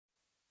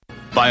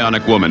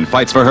Bionic Woman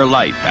fights for her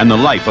life and the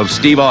life of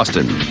Steve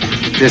Austin.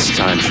 This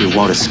time she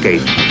won't escape.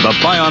 The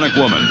Bionic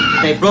Woman.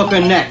 They broke her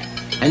neck.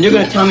 And you're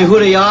going to tell me who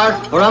they are,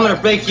 or I'm going to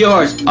break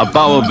yours. A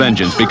vow of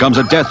vengeance becomes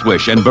a death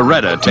wish, and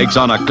Beretta takes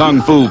on a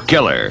kung fu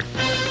killer.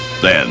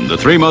 Then, the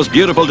three most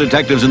beautiful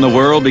detectives in the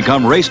world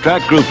become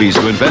racetrack groupies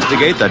to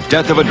investigate the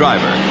death of a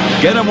driver.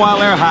 Get them while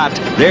they're hot.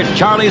 They're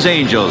Charlie's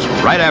Angels,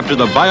 right after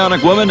the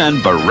Bionic Woman and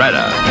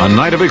Beretta. A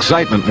night of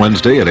excitement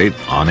Wednesday at 8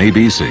 on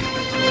ABC.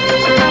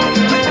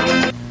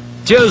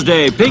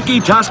 Tuesday, Pinky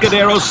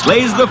Toscadero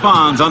slays the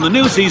Fonz on the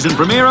new season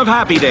premiere of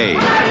Happy Days.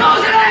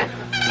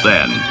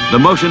 Then, the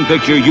motion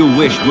picture you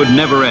wished would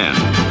never end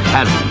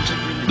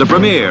hasn't. The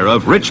premiere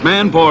of Rich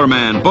Man, Poor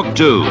Man, Book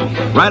 2,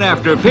 right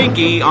after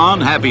Pinky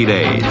on Happy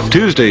Days.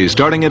 Tuesday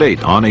starting at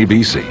 8 on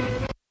ABC.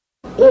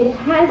 It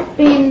has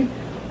been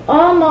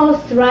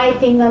almost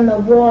writing on the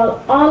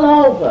wall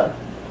all over.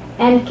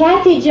 And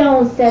Kathy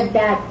Jones said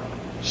that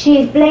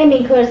she's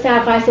blaming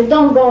herself. I said,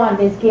 don't go on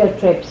these guilt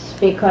trips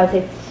because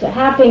it's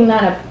happening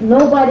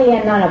nobody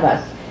and none of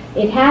us.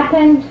 It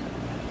happened.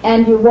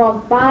 And you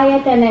walk by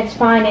it and it's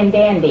fine and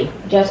dandy.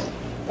 Just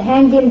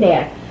hang in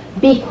there.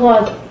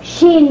 Because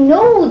she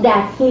knew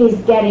that he's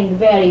getting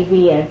very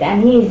weird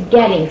and he's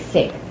getting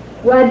sick.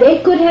 Well,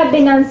 it could have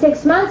been on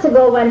 6 months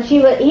ago when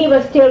he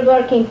was still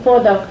working for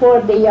the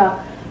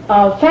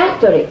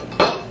factory.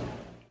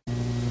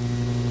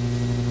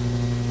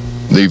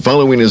 The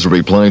following is a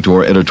reply to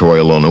our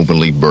editorial on open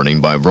leaf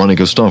burning by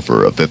Veronica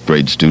Stauffer of 5th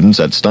grade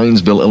students at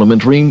Steinsville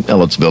Elementary,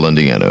 Ellettsville,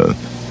 Indiana.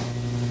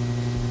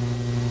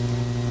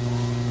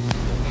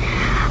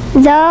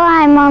 Though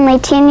I'm only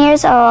 10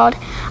 years old,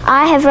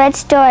 I have read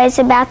stories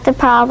about the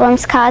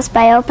problems caused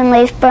by open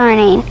leaf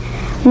burning.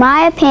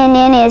 My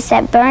opinion is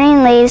that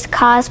burning leaves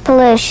cause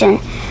pollution.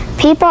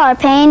 People are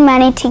paying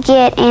money to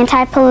get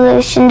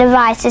anti-pollution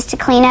devices to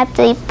clean up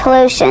the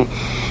pollution.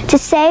 To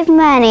save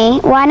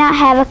money, why not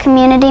have a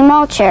community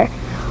mulcher?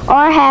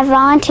 Or have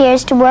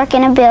volunteers to work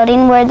in a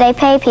building where they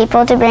pay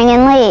people to bring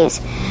in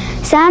leaves.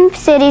 Some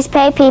cities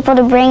pay people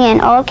to bring in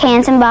old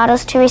cans and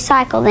bottles to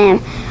recycle them.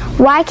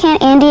 Why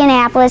can't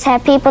Indianapolis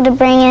have people to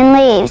bring in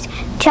leaves?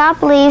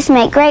 Chopped leaves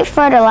make great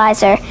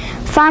fertilizer.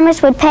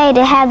 Farmers would pay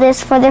to have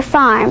this for their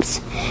farms.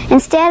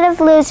 Instead of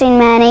losing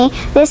money,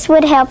 this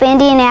would help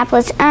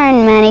Indianapolis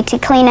earn money to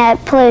clean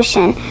up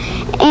pollution.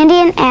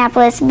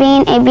 Indianapolis,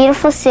 being a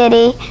beautiful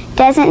city,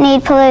 doesn't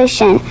need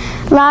pollution.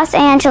 Los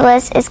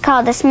Angeles is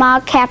called the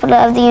smog capital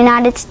of the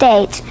United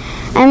States.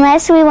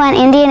 Unless we want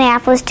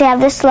Indianapolis to have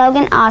the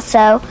slogan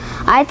also,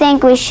 I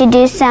think we should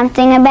do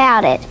something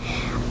about it.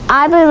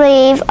 I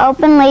believe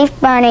open leaf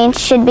burning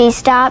should be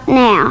stopped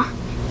now.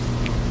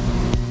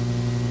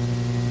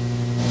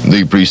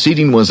 The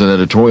preceding was an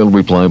editorial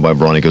reply by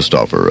Veronica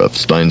Stauffer of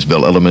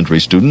Steinsville Elementary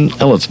student,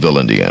 Ellettsville,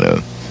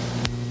 Indiana.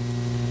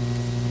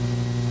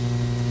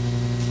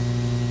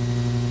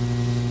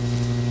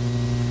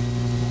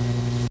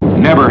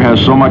 Never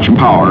has so much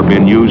power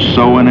been used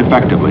so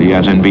ineffectively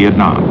as in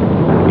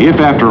Vietnam. If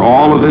after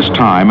all of this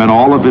time and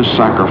all of this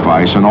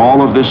sacrifice and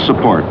all of this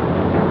support,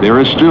 there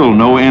is still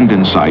no end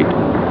in sight,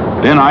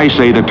 then I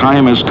say the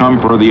time has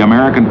come for the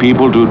American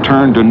people to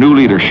turn to new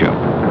leadership,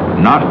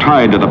 not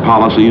tied to the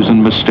policies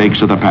and mistakes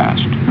of the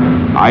past.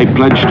 I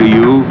pledge to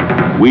you,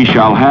 we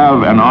shall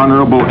have an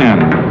honorable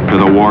end to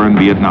the war in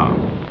Vietnam.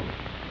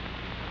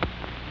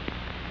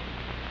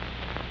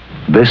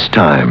 This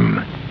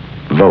time,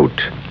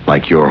 vote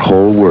like your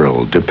whole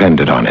world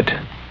depended on it.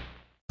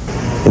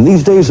 In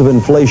these days of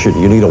inflation,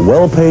 you need a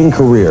well-paying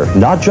career,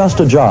 not just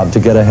a job to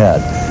get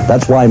ahead.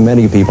 That's why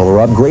many people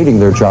are upgrading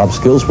their job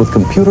skills with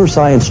computer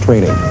science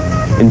training.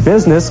 In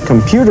business,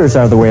 computers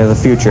are the way of the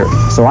future,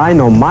 so I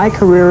know my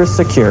career is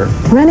secure.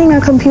 Running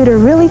a computer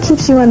really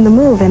keeps you on the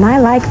move, and I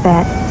like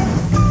that.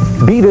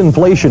 Beat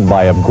inflation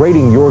by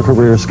upgrading your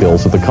career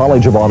skills at the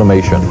College of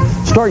Automation.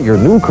 Start your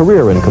new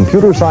career in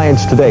computer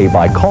science today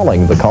by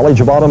calling the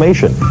College of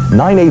Automation,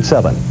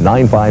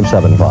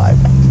 987-9575.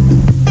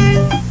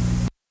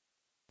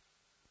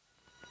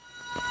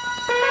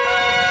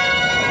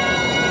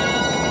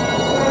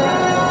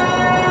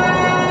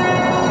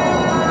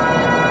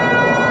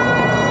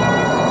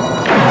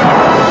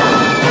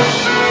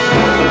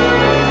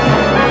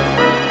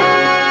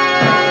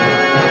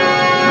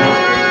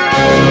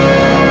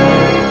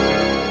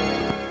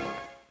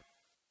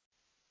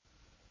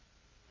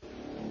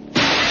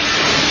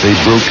 They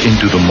broke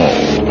into the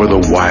mall for the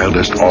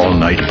wildest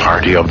all-night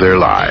party of their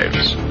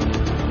lives.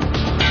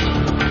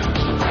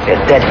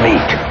 It's dead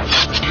meat.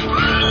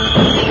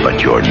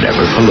 But you're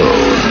never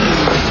alone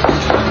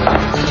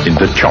in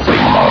the shopping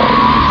mall.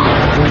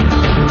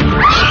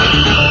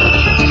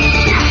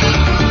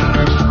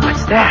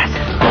 What's that?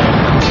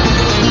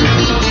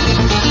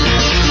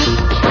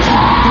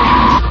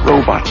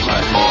 Robot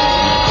blood.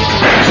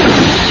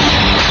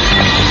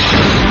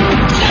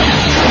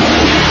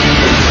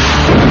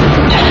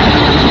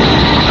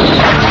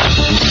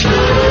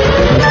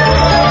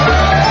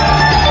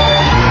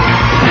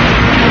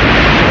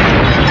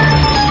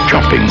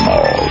 Shopping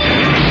mall,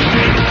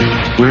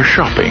 where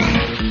shopping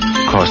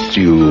costs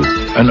you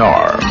an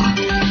arm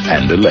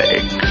and a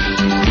leg.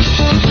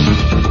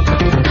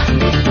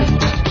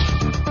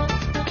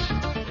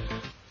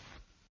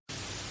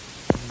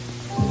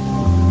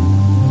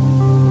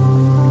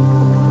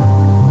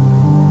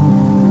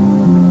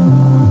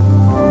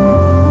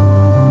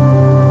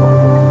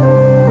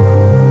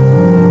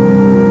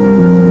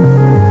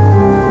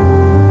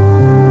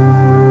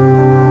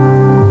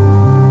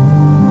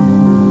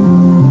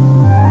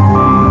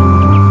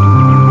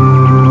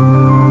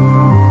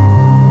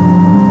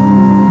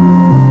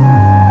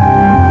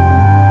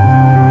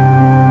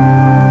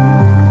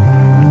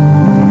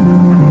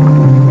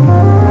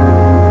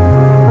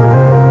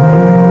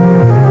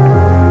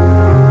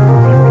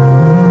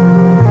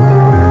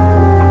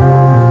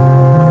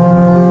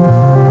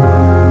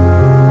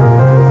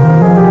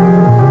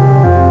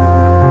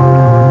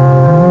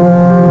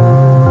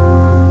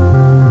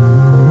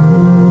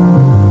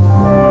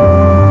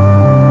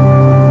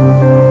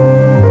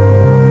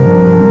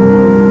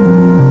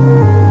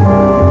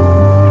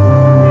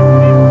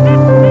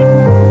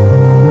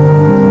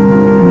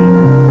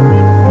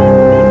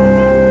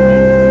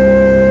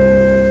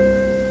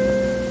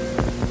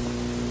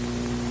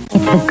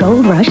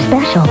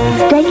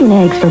 chicken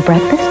eggs for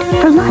breakfast,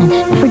 for lunch,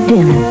 for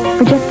dinner,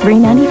 for just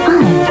 $3.95.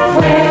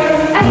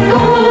 At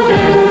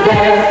Golden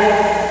Bear.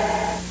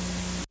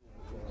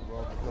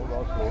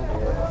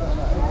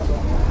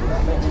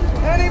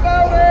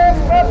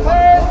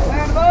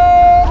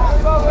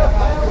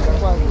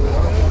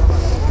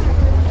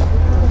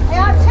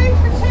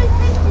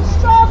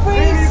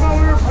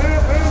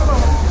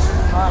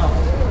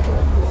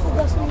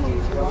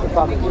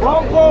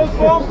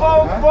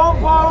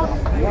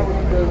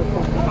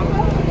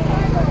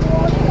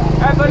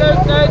 Have a look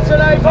there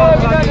today,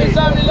 boys. You don't need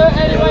something to look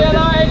anywhere you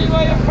like,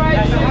 anywhere you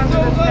fancy. It's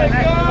all good.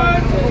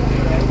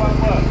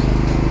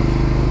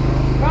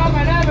 Come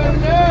and have a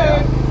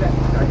look.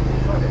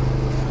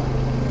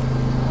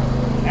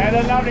 And a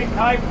lovely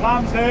cake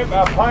plum soup, a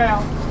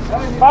pound.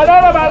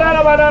 Banana,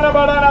 banana, banana,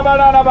 banana,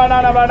 banana,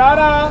 banana,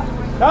 banana.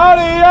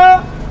 Nadia!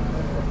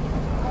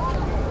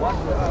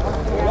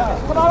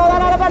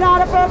 Banana,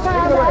 banana, for a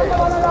pound.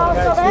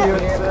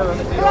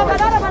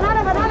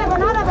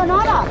 Banana,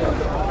 banana.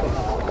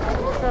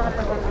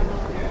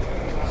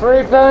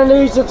 £3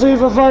 each or 2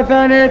 for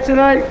 £5 here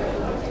tonight.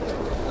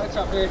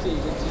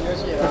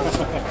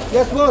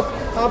 Yes, boss.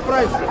 Our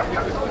price.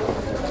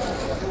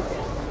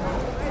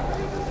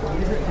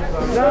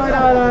 No.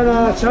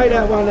 Take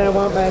that one there,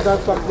 £1.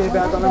 Don't fuck me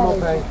about. I've got no more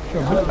pens.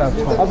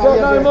 I've got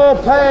no more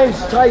pens.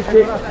 Take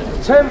it.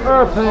 £10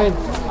 for a pen.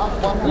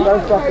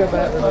 Don't fuck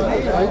about it.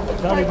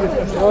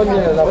 On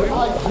there, love.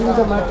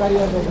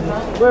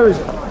 Where is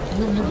it?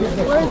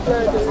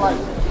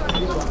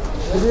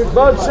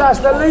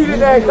 Manchester, leave it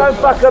there, don't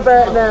fuck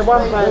about now,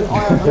 £1.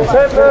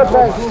 £10 for a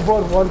pen.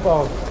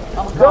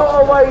 Go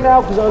away now,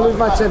 because I'll lose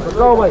my temper.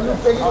 Go away.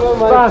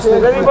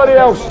 Bastard. Anybody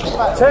else?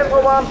 10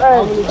 for £1.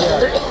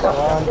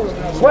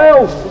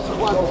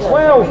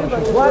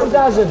 12. 1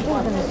 dozen.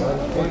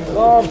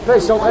 Oh,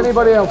 piss off.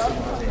 Anybody else?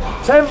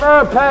 10 for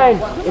a pen.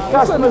 The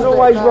customer's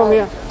always wrong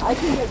here.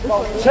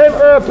 10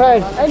 for a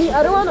pen. Any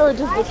other one or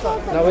just this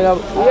one? No, we have.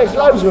 Yes,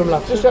 loads of them,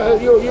 love. Just you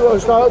want to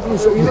start opening.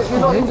 You're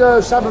not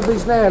into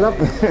Sotheby's now, love.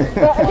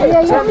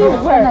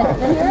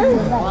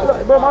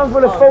 But one's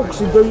with the forks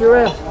and do your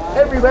hair.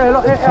 Everywhere,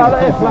 look here,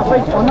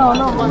 Fluffy. Oh, no.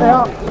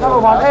 Another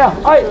one, here.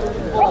 Hey,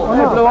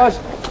 blue eyes.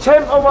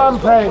 10 for £1.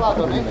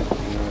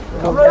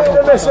 I'm ready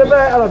to mess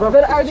about,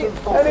 brother. Any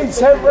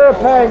 10 for a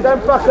pound,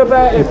 don't fuck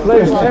about it,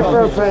 please. 10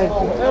 for a pound.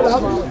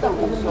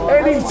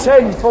 Any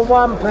 10 for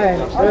 £1.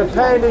 They're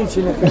 £1 each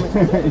in it.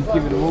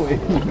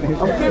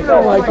 I'm giving it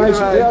away,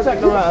 basically. I'll take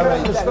the right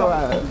away.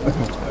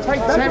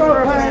 Take 10 for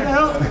a pound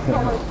out.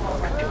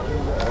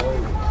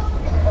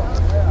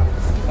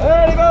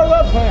 There you go,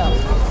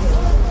 £1.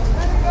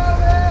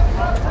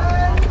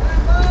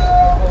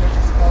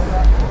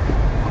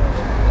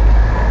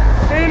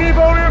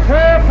 Anybody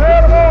pair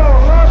of all.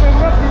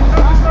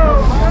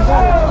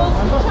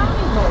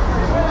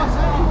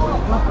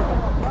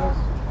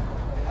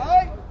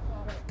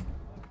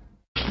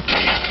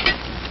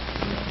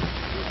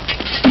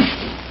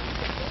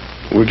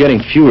 We're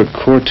getting fewer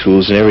core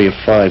tools in Area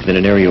 5 than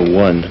in Area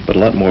 1, but a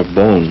lot more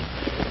bone.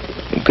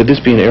 Could this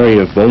be an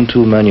area of bone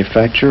tool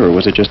manufacture, or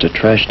was it just a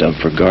trash dump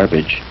for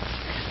garbage?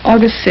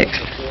 August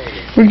 6th.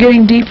 We're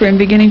getting deeper and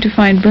beginning to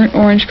find burnt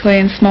orange clay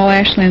and small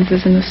ash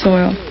lenses in the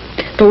soil,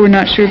 but we're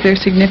not sure of their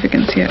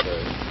significance yet.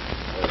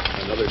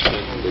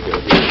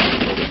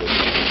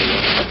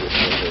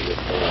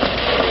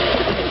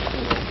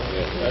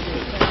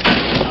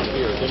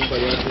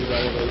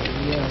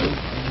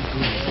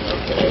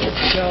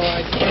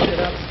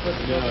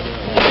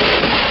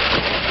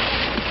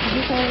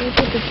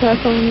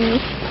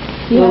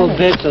 Little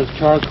bits of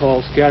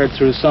charcoal scattered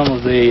through some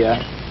of the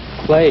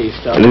clay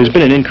stuff. There's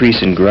been an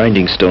increase in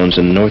grinding stones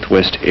in the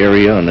northwest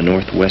area on the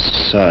northwest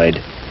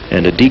side,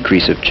 and a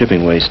decrease of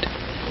chipping waste.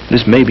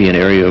 This may be an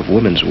area of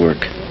women's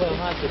work.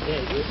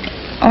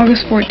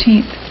 August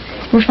 14th.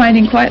 We're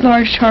finding quite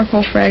large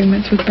charcoal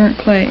fragments with burnt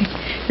clay.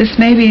 This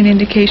may be an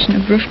indication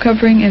of roof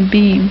covering and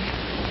beams.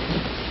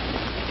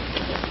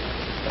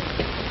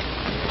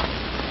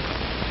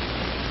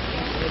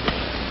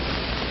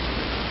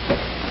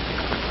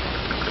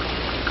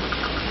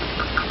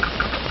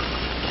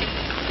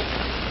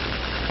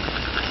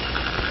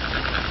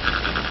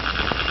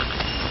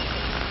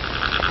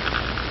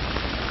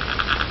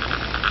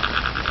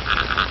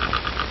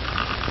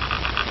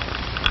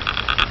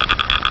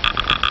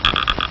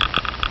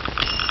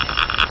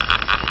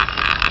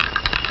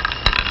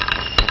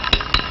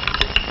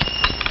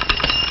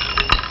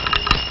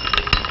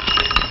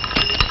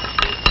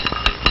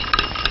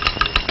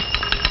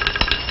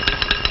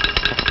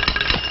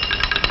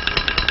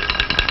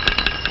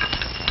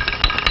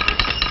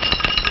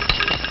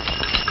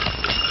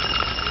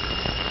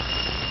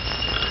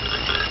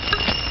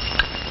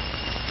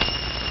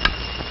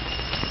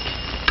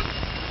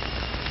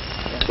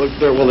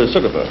 Well, there's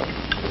sort of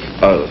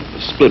a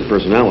split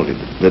personality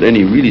that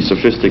any really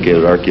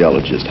sophisticated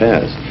archaeologist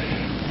has,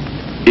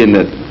 in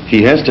that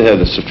he has to have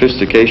the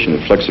sophistication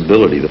and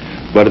flexibility,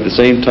 but at the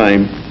same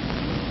time,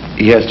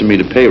 he has to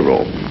meet a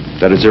payroll.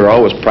 That is, there are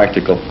always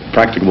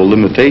practicable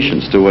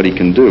limitations to what he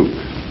can do.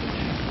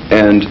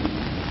 And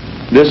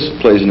this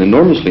plays an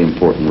enormously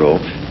important role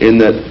in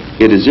that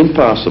it is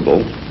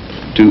impossible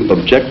to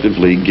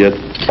objectively get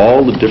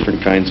all the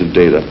different kinds of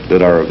data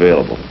that are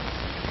available.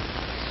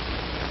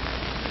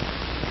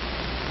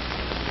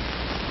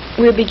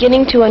 We're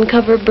beginning to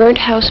uncover burnt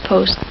house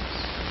posts.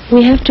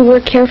 We have to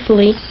work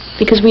carefully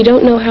because we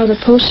don't know how the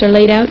posts are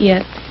laid out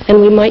yet, and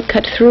we might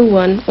cut through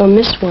one or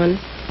miss one.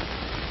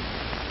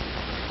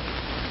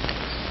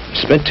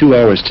 Spent 2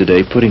 hours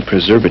today putting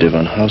preservative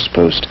on house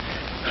post.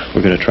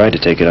 We're going to try to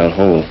take it out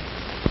whole.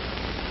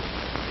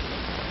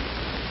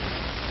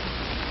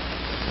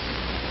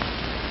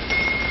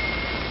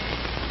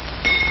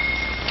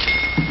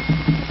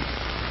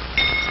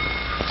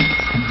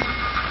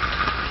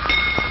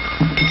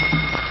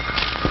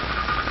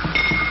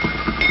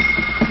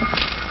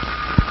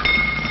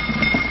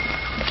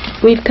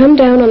 We've come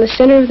down on the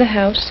center of the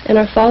house and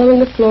are following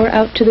the floor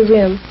out to the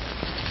rim.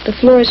 The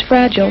floor is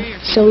fragile,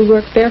 so we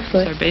work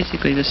barefoot. Are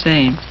basically the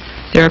same.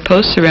 There are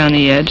posts around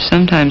the edge,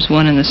 sometimes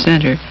one in the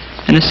center,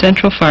 and a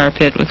central fire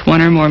pit with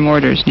one or more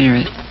mortars near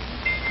it.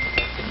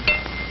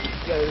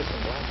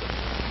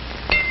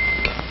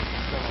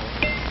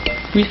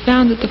 We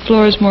found that the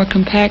floor is more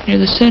compact near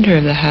the center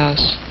of the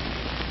house.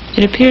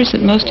 It appears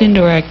that most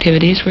indoor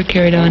activities were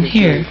carried on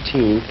here.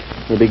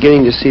 We're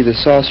beginning to see the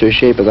saucer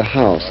shape of the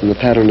house and the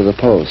pattern of the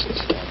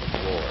posts.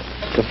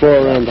 The floor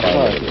around the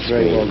hearth is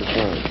very well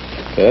defined.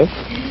 Okay.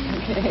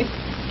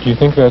 Do you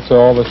think that's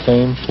all the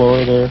same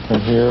floor there, from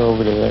here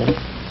over to there?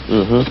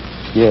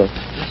 Mm-hmm. Yeah.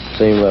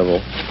 Same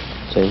level,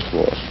 same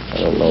floor. I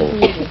don't know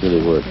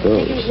really where it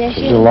goes.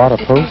 There's a lot of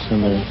posts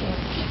in there.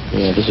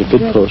 Yeah, there's a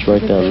good post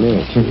right down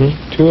there.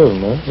 Mm-hmm. 2 of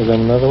them, huh? Is that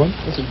another one?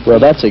 Well,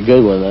 that's a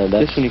good one.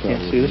 That's this one you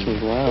can't see. This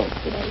one's round.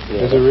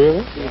 Yeah. Is it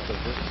really?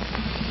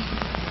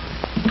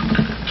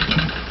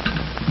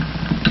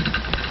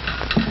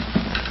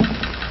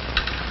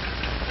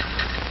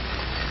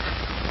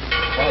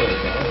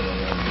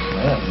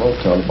 Both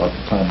tell about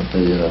the time that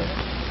they,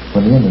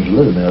 when the Indians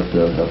were living there at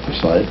the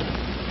site,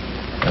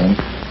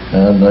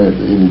 and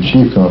the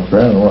chief come up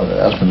there and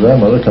asked my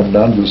grandmother to come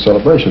down to the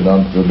celebration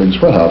down to the big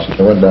sweat house.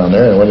 They went down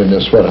there and went in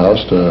this sweat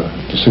house to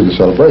see the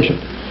celebration.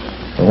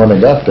 And when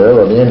they got there,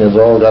 well, the Indians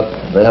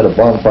they had a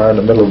bonfire in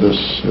the middle of this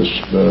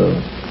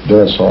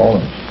dance hall,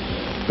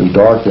 and it was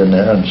dark in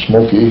there and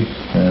smoky,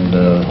 and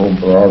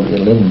all the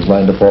Indians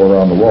lined up all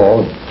around the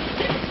wall.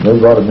 And they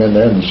brought them in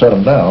there and set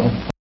them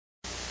down.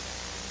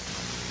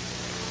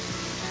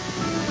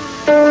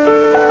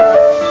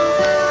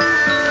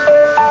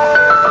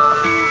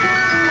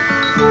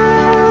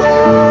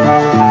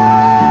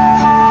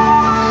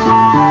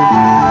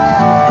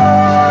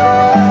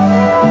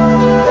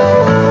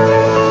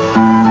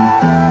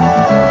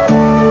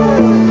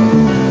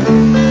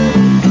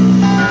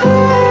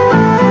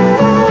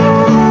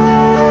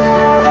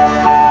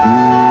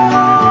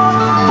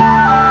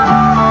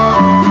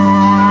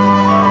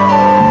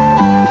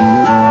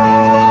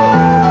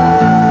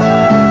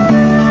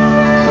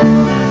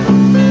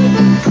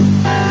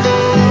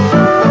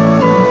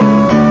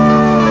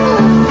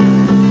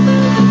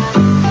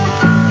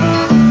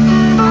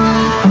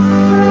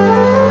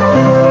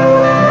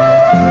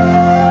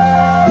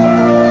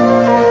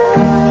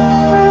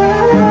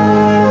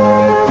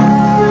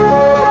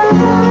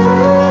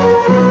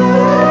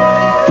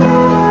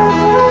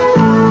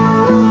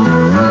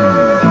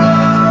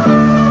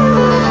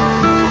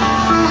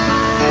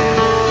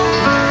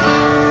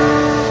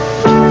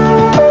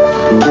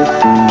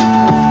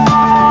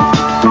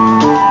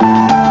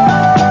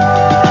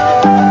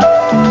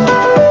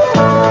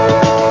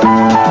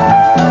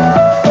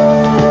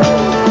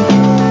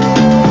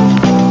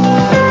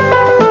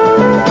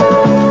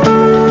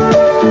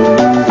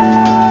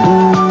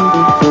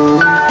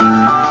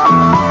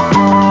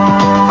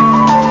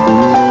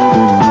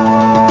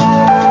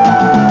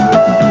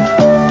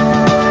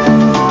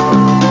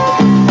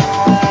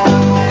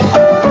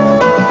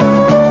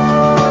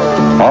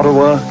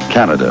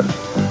 Canada,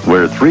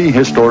 where 3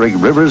 historic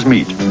rivers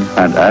meet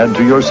and add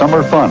to your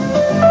summer fun.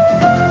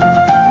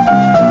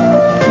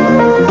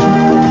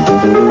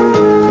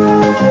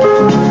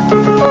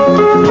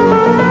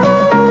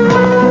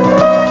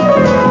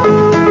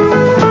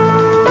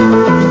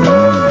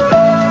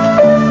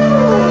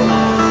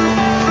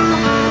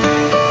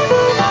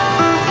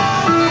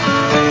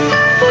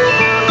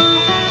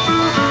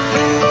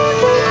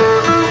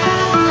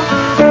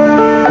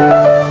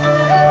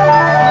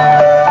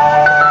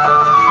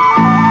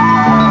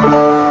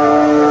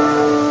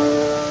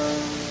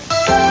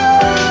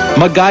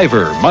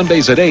 MacGyver,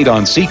 Mondays at 8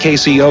 on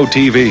CKCO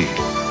TV.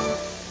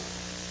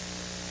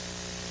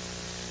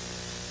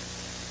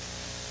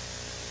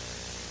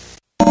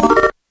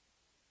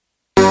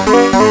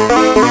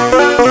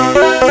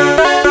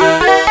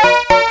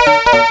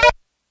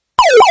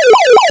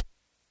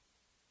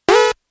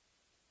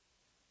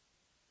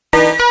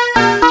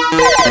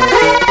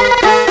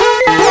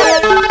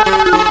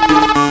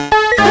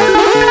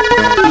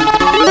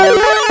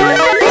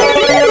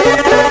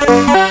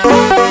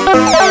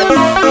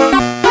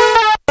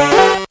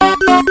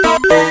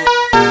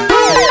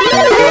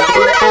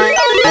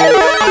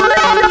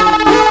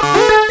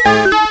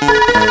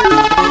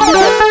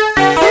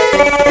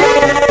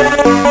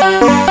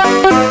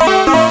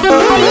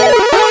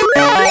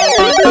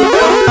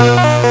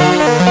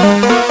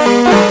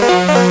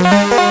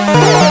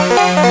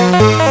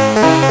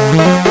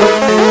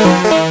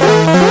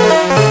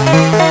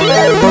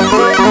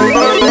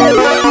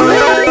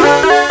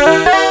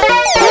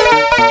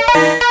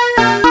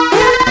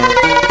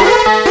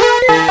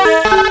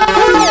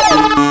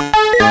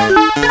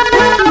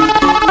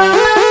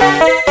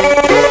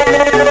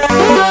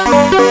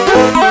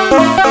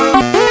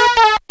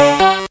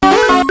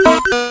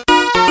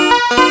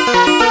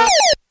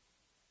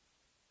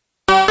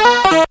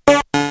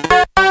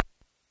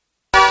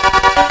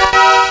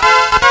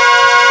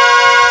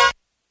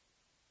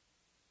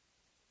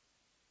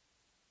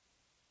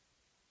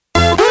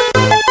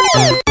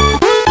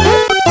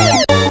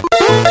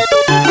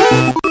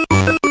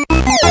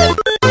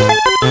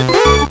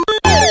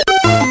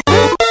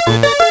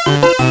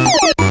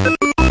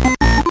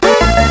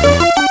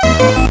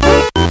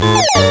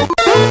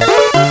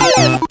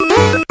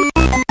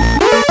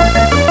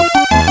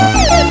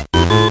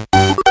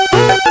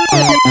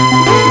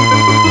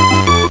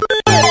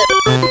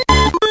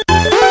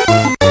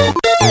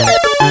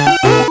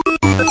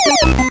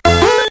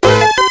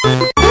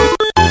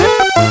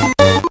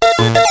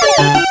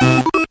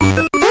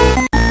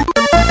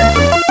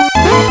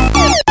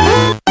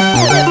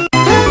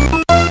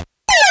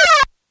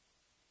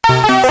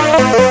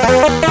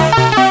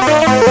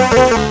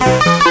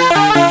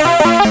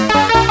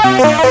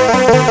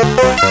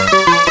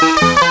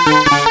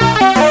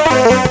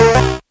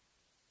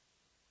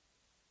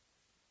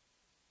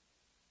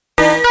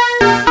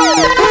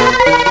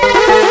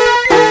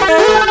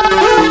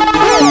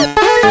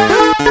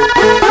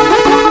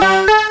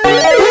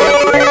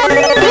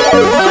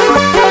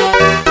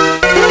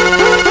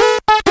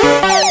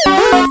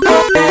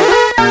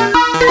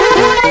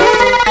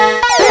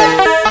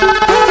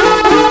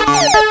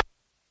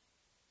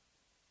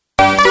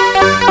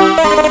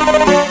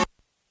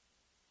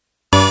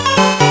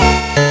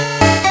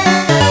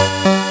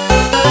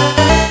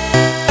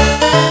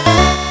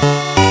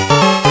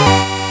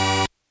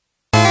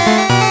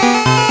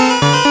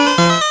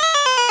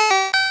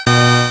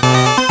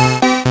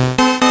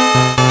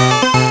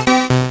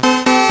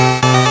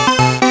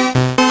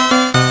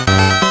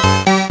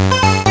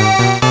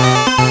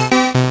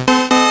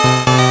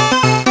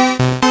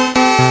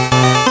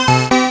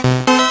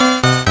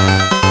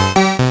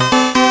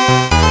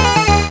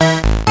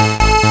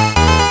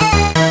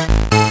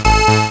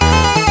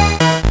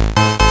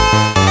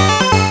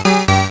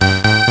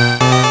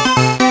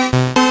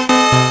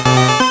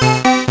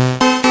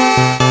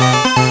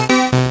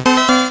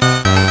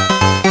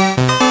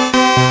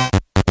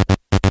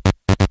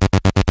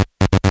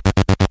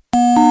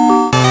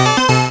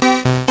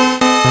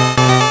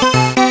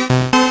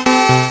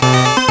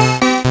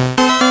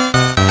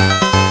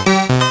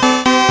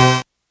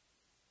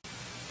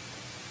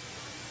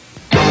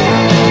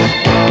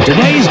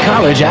 Today's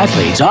college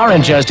athletes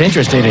aren't just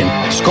interested in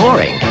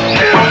scoring,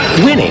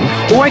 winning,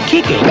 or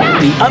kicking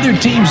the other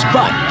team's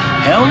butt.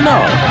 Hell no,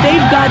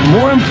 they've got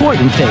more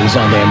important things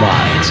on their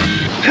minds.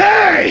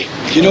 Hey!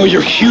 You know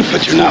you're cute,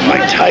 but you're not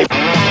my type.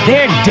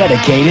 They're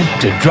dedicated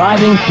to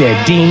driving their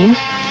dean,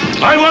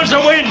 I want to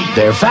win!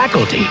 their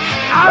faculty,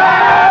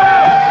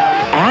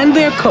 and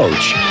their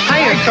coach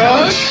Hiya,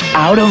 Coach.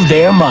 out of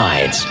their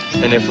minds.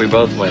 And if we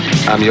both win,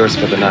 I'm yours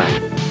for the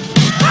night.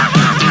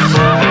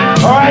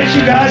 All right,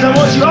 you guys, I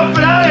want you up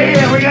and out of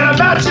here. We got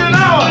about an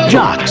hour.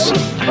 Jocks,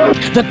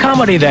 the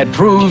comedy that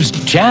proves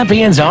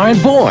champions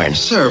aren't born.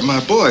 Sir, my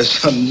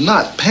boys are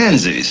not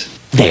pansies.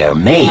 They're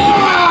made.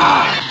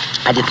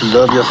 I just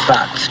love your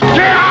socks.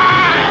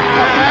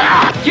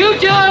 You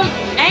two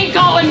ain't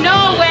going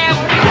nowhere.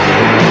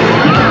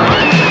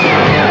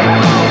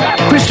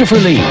 Christopher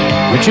Lee,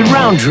 Richard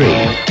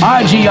Roundtree,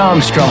 R.G.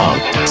 Armstrong,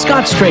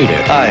 Scott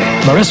Strader,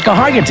 Mariska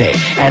Hargitay,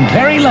 and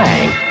Perry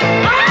Lang.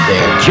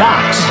 They're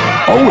jocks,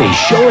 always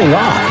showing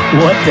off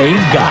what they've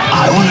got.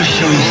 I want to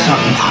show you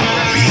something I'm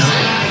real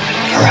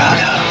proud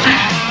of.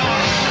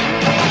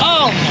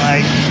 Oh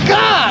my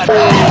God!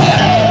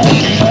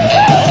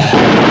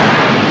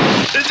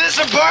 Is this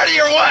a party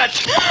or what?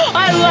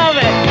 I love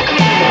it.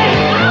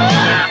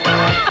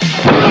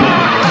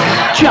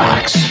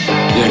 Jocks.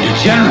 They're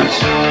degenerates.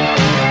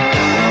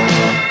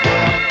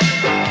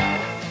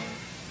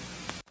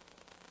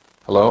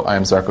 Hello, I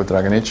am Zarko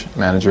Dragonic,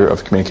 Manager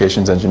of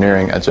Communications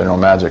Engineering at General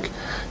Magic.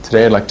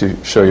 Today I'd like to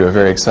show you a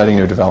very exciting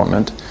new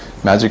development,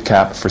 Magic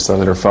Cap for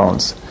cellular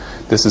phones.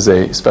 This is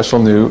a special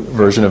new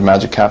version of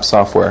Magic Cap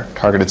software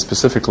targeted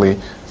specifically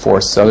for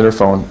cellular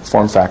phone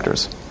form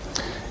factors.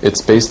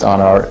 It's based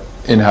on our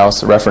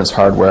in-house reference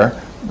hardware,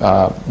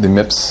 the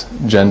MIPS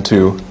Gen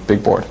 2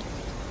 big board.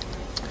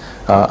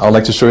 I'd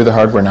like to show you the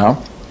hardware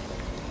now.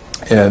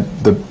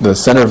 The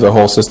center of the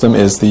whole system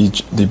is the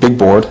big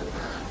board,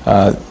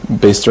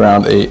 based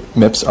around a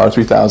MIPS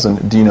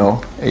R3000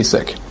 Dino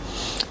ASIC,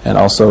 and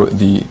also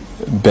the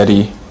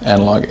Betty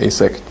analog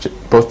ASIC,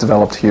 both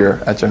developed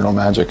here at General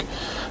Magic.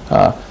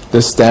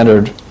 This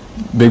standard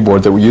big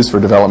board that we use for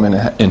development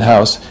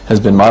in-house has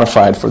been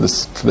modified for the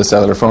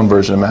cellular phone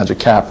version of Magic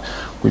Cap.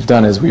 What we've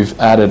done is we've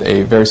added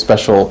a very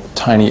special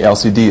tiny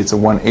LCD. It's a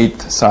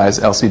 1/8 size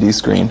LCD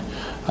screen,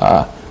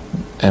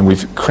 and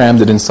we've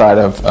crammed it inside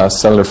of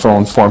cellular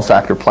phone form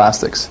factor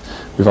plastics.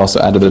 We've also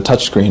added a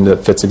touch screen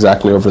that fits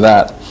exactly over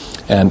that,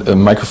 and a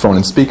microphone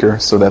and speaker,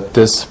 so that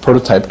this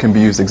prototype can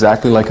be used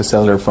exactly like a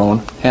cellular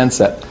phone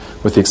handset,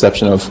 with the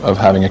exception of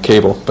having a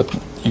cable. But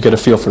you get a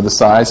feel for the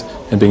size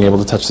and being able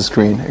to touch the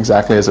screen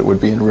exactly as it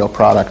would be in a real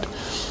product.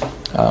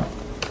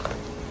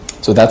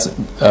 So that's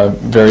a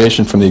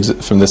variation from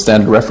the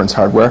standard reference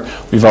hardware.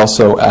 We've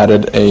also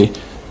added an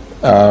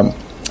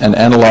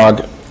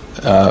analog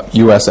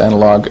US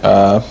analog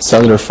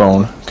cellular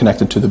phone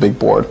connected to the big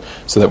board,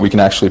 so that we can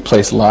actually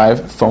place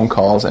live phone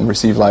calls and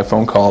receive live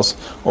phone calls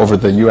over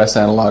the US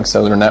analog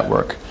cellular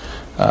network.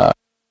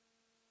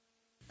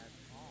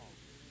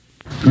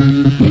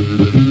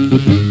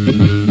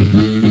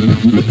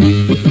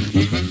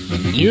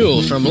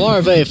 New from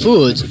Larvae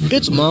Foods,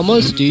 it's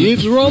Mama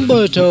Steve's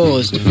Rumba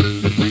Toast.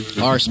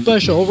 Our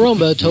special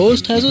Rumba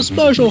Toast has a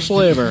special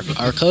flavor,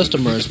 our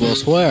customers will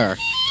swear.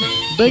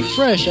 Baked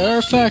fresh at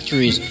our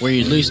factories, where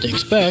you'd least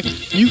expect,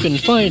 you can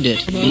find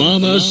it.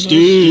 Mama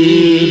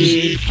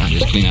Steve's. I'll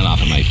just clean that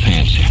off of my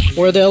pants.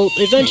 Where they'll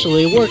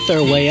eventually work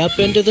their way up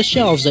into the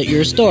shelves at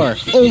your store,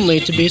 only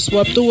to be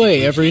swept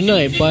away every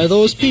night by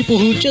those people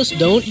who just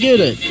don't get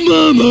it.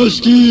 Mama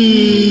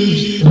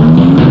Steve's.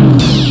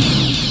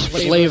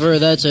 Flavor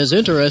that's as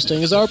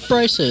interesting as our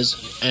prices,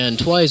 and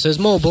twice as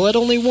mobile at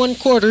only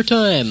 1/4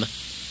 time.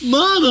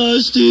 Mama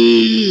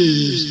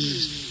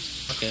Steve's.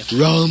 Okay.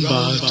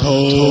 Rumba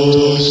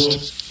Toast.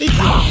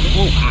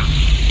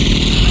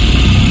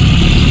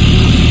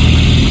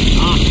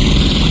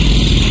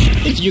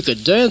 If you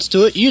could dance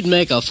to it, you'd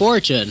make a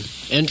fortune.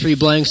 Entry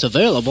blanks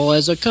available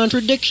as a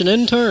contradiction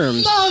in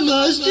terms.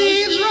 Mama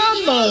Steve's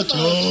Rumba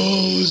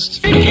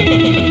Toast.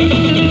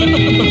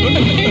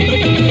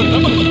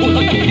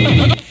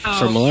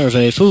 From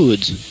Larvae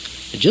Foods.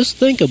 Just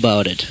think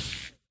about it.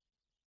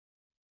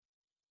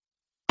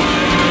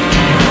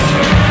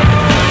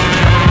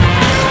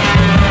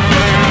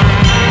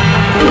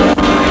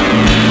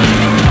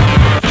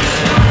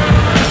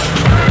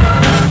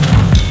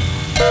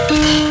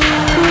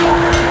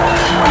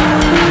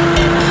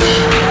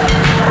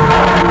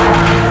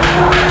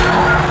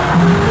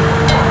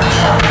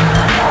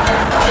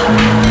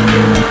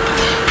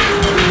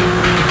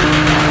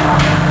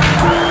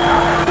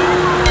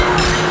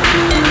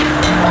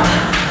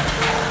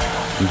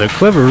 The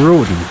Clever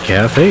Rodent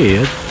Cafe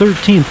at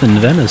 13th and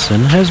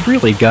Venison has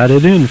really got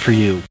it in for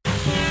you.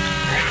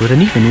 With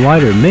an even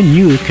wider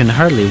menu, you can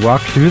hardly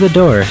walk through the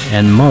door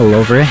and mull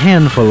over a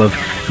handful of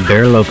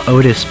Barrel of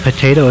Otis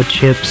potato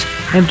chips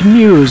and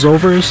muse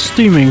over a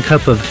steaming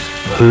cup of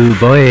 "Hoo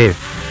boy."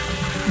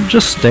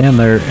 Just stand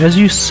there as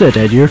you sit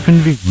at your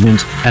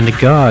convenience and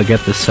gog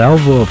at the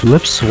salvo of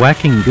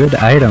lip-swacking good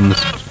items.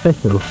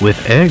 special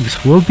with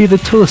eggs will be the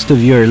toast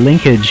of your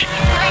linkage.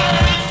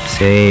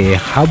 Say,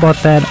 how about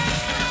that?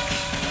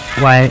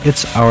 Why,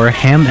 it's our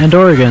ham and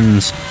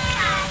organs.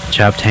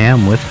 Chopped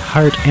ham with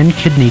heart and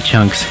kidney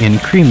chunks in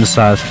cream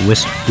sauce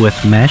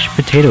with mashed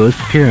potatoes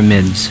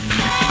pyramids.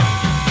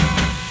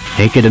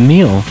 Make it a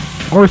meal,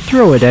 or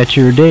throw it at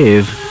your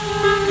Dave.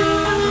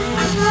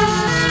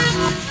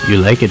 You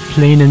like it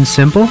plain and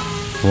simple?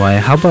 Why,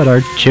 how about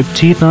our chipped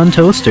teeth on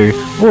toaster?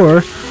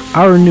 Or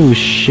our new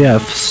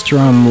chef,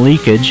 Strom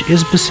Leakage,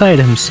 is beside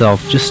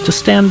himself just to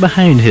stand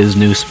behind his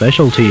new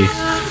specialty.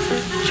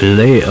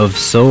 Filet of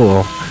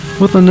sole,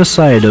 with an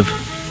aside of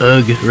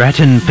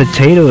rotten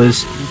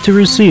potatoes to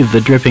receive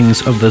the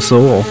drippings of the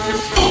soul.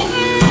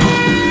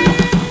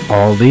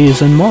 All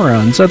these and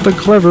morons at the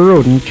Clever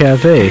Rodent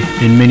Cafe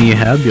in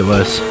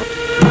Minneapolis.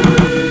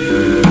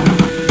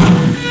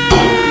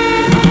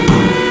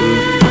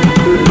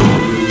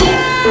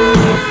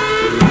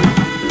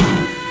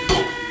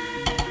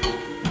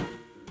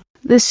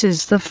 This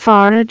is the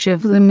forage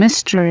of the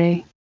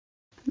mystery.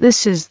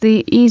 This is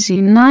the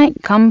easy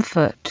night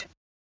comfort.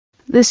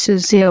 This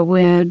is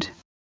Earweird.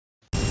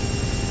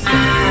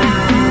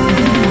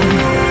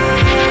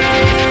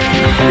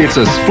 It's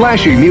a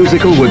splashy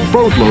musical with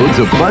boatloads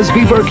of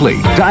Busby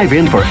Berkeley. Dive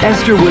in for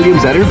Esther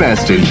Williams at her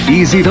best in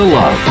Easy to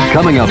Love.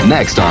 Coming up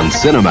next on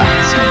Cinemax.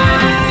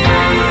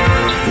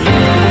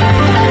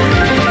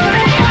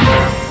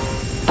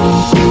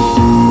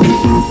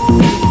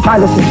 Hi,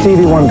 this is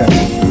Stevie Wonder.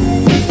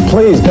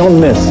 Please don't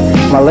miss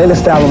my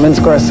latest album, In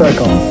Square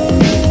Circle.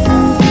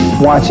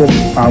 Watch it,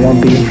 I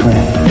won't be your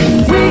friend.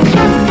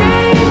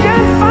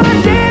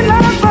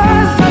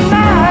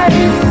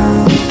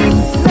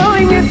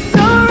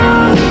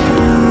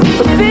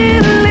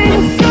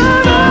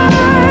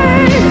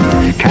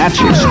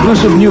 Catch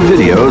exclusive new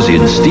videos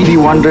in Stevie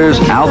Wonder's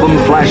album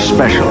flash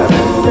special.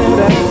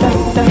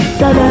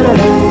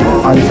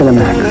 On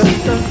Cinemax.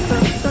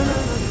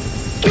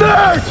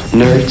 Nerds!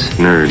 Nerds?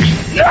 Nerds.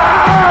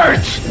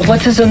 Nerds!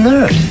 What is a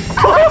nerd?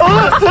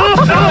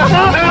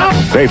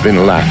 They've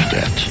been laughed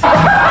at.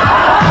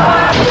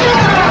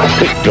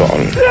 Picked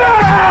on.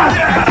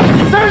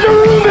 There's a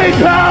roommate,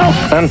 pal!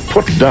 And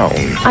put down.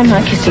 I'm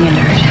not kissing a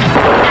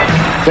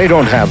nerd. They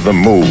don't have the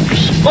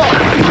moves.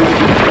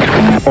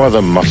 Or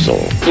the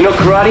muscle. You know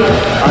karate?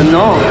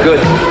 No.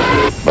 Good.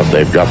 But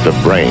they've got the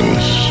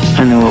brains.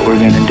 I know what we're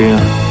gonna do.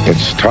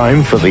 It's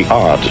time for the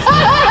odd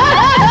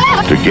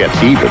to get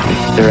even.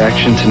 Their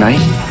action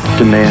tonight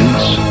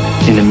demands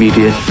an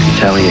immediate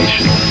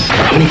retaliation.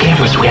 How many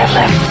cameras do we have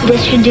left?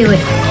 This should do it.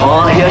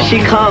 Oh, here she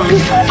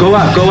comes. Go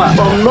up, go up.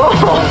 Oh, no.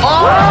 Oh!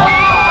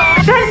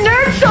 That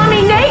nerd saw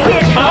me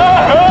naked!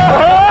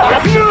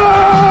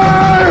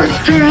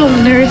 Are all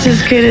nerds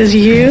as good as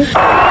you?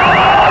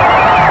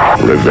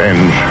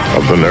 Revenge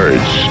of the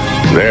Nerds.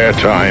 Their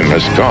time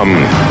has come.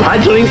 I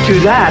drink to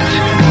that.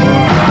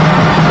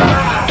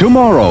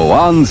 Tomorrow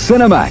on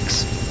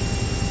Cinemax.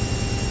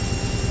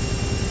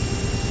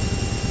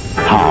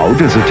 How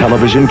does a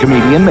television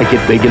comedian make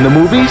it big in the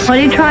movies? What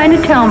are you trying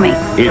to tell me?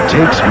 It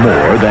takes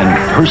more than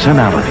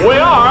personality. We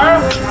are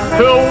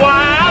two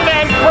wild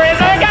and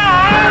crazy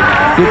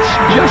guys. It's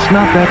just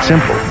not that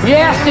simple.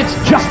 Yes, it's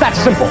just that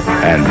simple.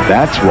 And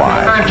that's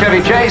why I'm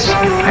Chevy Chase,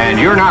 and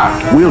you're not.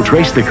 we'll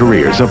trace the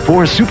careers of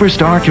 4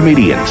 superstar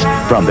comedians,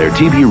 from their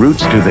TV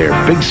roots to their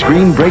big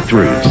screen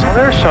breakthroughs. Well,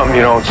 there's something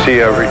you don't see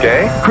every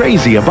day.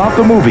 Crazy about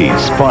the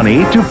movies,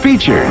 funny to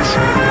features.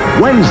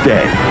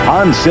 Wednesday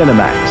on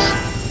Cinemax.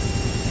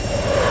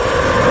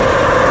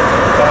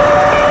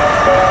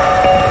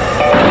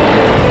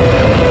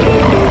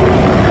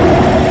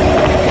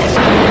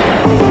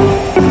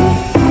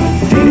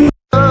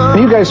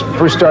 When you guys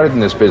first started in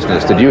this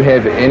business, did you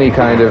have any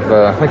kind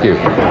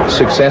of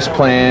success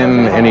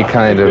plan, any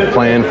kind of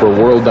plan for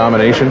world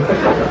domination?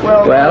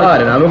 Well, I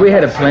don't know. I mean, we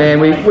had a plan.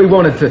 We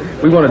wanted to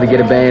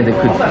get a band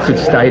that could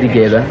stay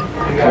together.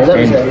 Well, that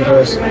was the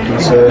first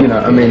concern. You know,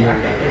 I mean,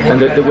 and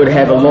that would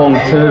have a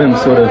long-term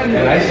sort of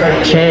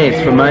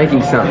chance for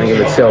making something of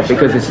itself,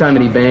 because there's so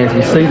many bands.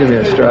 We see them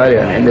in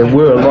Australia, and there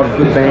were a lot of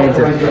good bands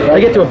that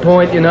they get to a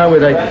point, you know, where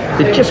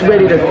they're just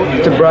ready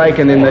to break,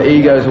 and then the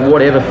egos or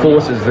whatever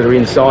forces that are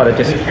inside it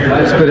just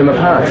split them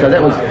apart. So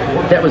that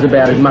was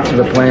about as much of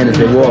a plan as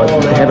there was,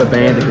 to have a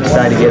band that could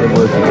stay together and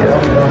work together.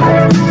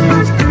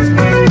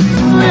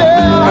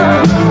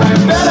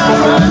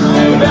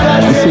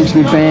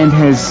 Essentially, band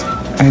has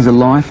a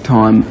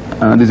lifetime.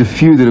 There's a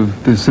few that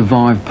have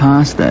survived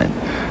past that.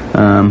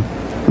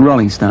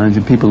 Rolling Stones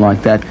and people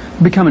like that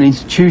become an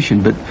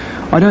institution, but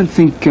I don't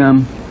think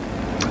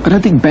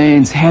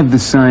bands have the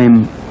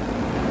same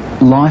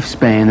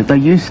lifespan that they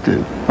used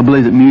to. I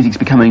believe that music's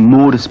becoming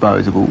more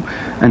disposable,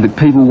 and that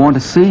people want to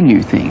see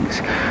new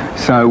things.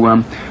 So,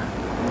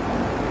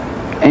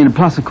 and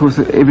plus, of course,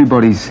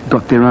 everybody's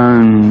got their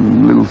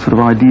own little sort of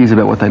ideas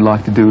about what they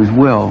like to do as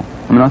well.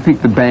 I mean, I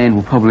think the band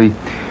will probably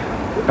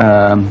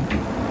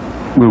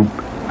will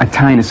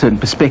attain a certain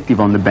perspective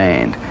on the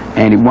band,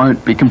 and it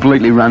won't be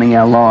completely running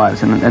our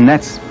lives, and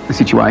that's the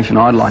situation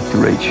I'd like to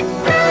reach.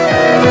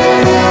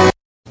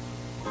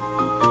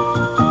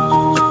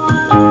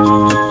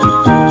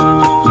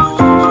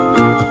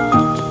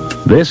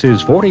 This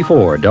is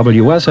 44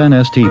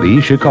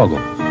 WSNS-TV, Chicago.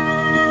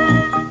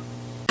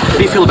 How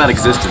do you feel about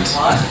existence?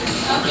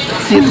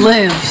 It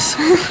lives.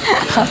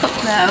 I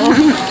don't know.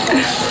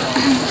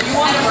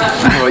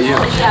 How about you?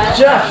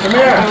 Jeff, come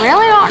here. I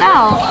really don't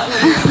know.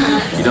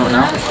 You don't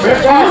know?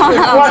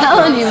 I'm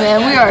telling you,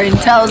 man, we are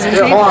intelligent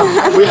people. Hold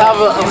on. We have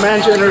a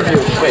manager interview.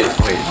 Wait.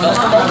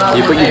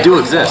 But you do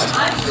exist.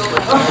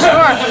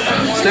 Sure.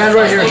 Stand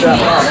right here, Jeff.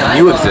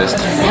 You exist.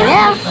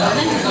 Yeah.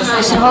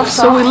 I should hope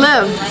so. So we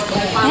live.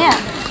 Yeah.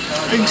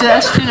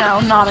 Exist, you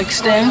know, not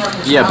extinct.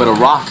 Yeah, but a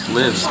rock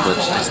lives, but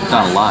it's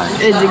not alive.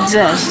 It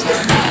exists.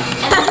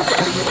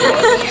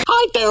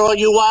 Hi there, all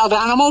you wild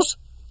animals.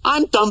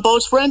 I'm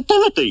Dumbo's friend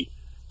Timothy,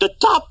 the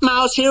top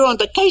mouse here on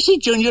the Casey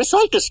Jr.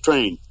 Circus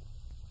train.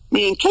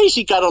 Me and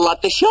Casey got a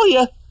lot to show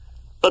you.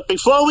 But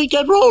before we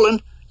get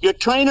rolling, your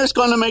trainer's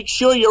going to make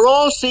sure you're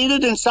all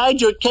seated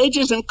inside your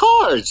cages and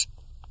cars.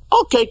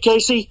 Okay,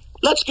 Casey,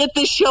 let's get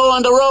this show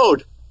on the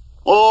road.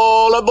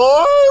 All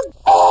aboard!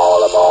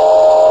 All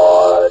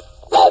aboard!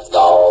 Let's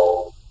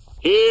go!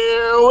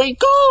 Here we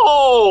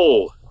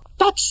go!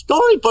 That's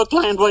Storybook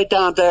Land way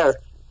down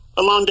there.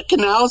 Along the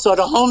canals are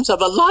the homes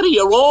of a lot of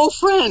your old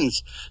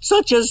friends,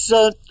 such as,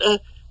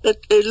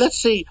 let's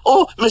see,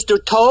 Mr.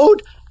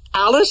 Toad,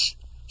 Alice,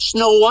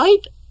 Snow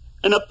White,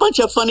 and a bunch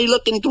of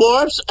funny-looking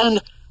dwarfs,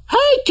 and,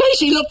 hey,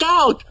 Casey, look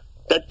out!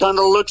 That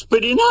tunnel looks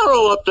pretty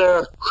narrow up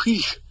there.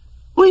 Wheesh,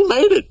 we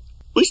made it.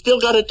 We still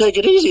gotta take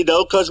it easy,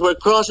 though, 'cause we're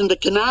crossing the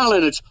canal,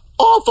 and it's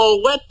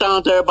awful wet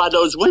down there by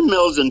those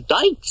windmills and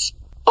dikes.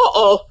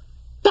 Uh-oh,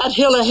 that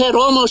hill ahead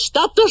almost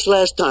stopped us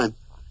last time.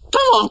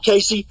 Come on,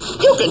 Casey.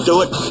 You can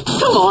do it.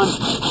 Come on.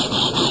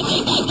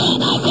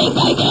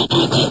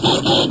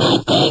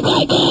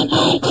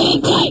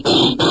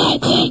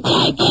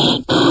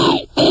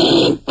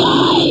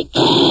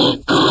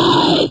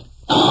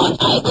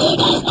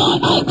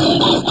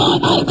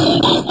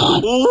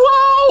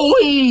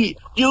 Wowee!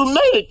 You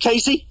made it,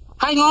 Casey.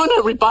 Hang on,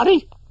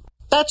 everybody.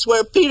 That's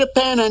where Peter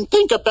Pan and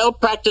Tinkerbell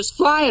practice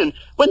flying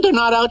when they're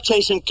not out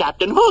chasing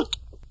Captain Hook.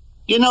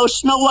 You know,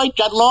 Snow White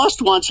got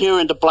lost once here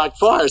in the Black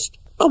Forest.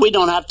 But we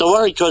don't have to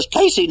worry, because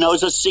Casey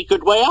knows a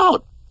secret way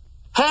out.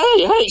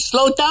 Hey,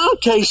 slow down,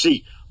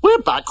 Casey. We're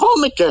back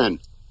home again.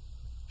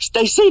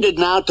 Stay seated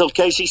now till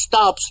Casey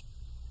stops.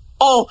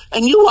 Oh,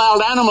 and you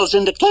wild animals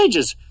in the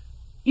cages,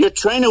 your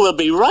trainer will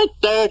be right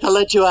there to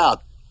let you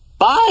out.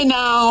 Bye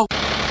now.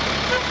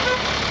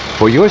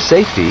 For your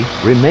safety,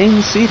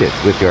 remain seated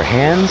with your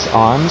hands,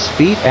 arms,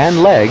 feet,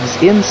 and legs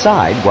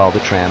inside while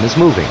the tram is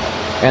moving.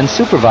 And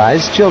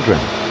supervise children.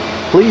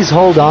 Please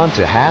hold on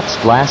to hats,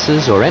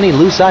 glasses, or any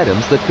loose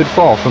items that could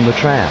fall from the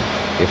tram.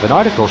 If an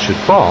article should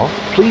fall,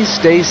 please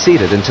stay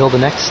seated until the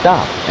next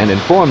stop and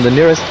inform the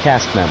nearest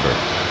cast member,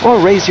 or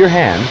raise your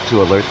hand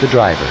to alert the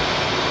driver.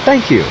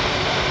 Thank you.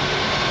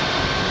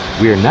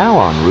 We're now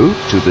en route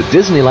to the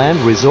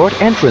Disneyland Resort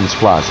Entrance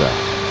Plaza,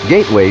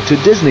 gateway to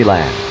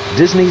Disneyland,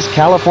 Disney's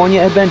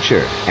California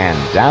Adventure, and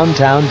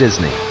Downtown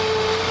Disney.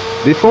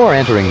 Before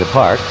entering the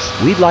parks,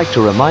 we'd like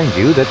to remind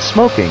you that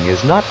smoking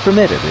is not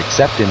permitted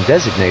except in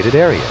designated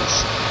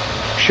areas.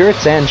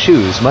 Shirts and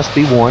shoes must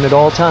be worn at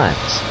all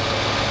times.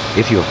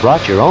 If you have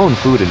brought your own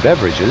food and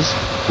beverages,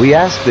 we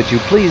ask that you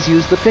please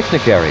use the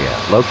picnic area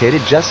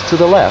located just to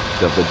the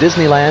left of the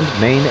Disneyland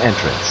main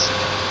entrance.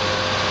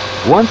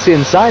 Once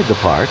inside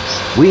the parks,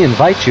 we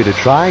invite you to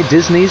try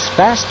Disney's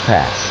Fast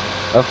Pass,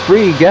 a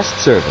free guest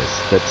service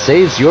that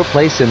saves your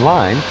place in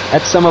line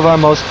at some of our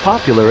most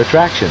popular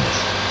attractions.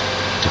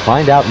 To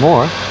find out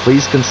more,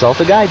 please consult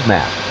a guide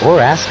map or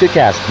ask a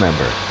cast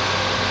member.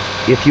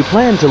 If you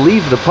plan to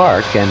leave the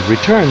park and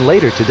return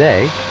later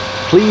today,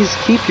 please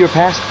keep your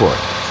passport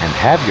and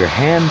have your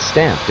hand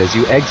stamped as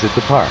you exit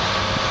the park.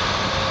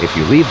 If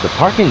you leave the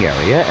parking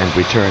area and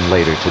return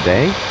later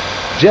today,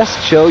 just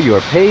show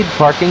your paid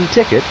parking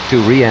ticket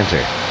to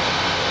re-enter.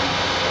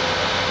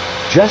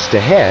 Just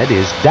ahead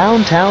is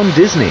Downtown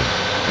Disney,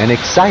 an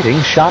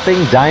exciting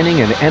shopping,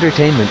 dining, and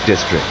entertainment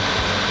district.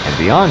 And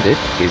beyond it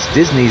is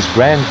Disney's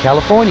Grand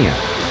California,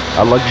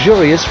 a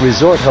luxurious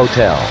resort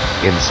hotel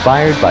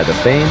inspired by the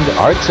famed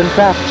arts and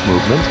crafts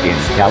movement in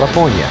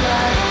California.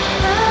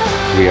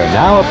 We are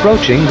now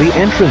approaching the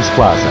entrance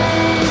plaza.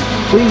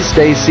 Please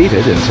stay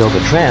seated until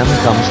the tram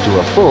comes to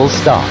a full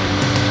stop.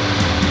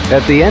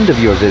 At the end of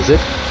your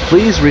visit,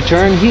 please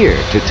return here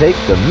to take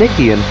the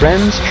Mickey and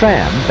Friends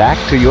tram back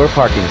to your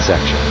parking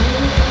section.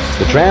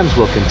 The trams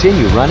will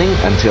continue running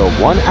until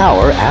 1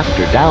 hour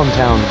after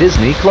Downtown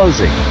Disney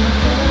closing.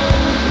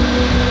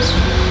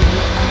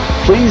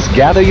 Please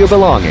gather your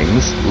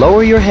belongings,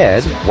 lower your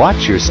head,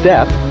 watch your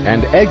step,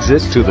 and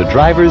exit to the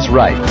driver's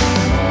right.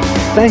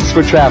 Thanks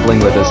for traveling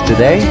with us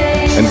today,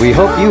 and we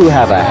hope you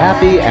have a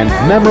happy and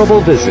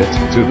memorable visit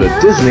to the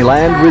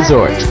Disneyland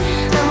Resort.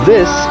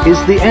 This is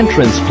the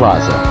entrance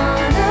plaza.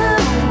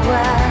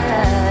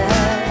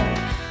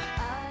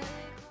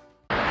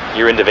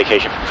 You're into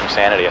Vacation from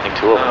Sanity, I think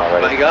 2 of them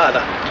already. Oh my God,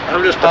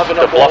 I'm just popping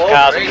the up. The Bluff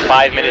Cows and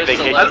 5-minute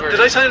Vacation.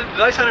 Did I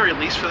sign a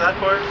release for that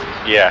part?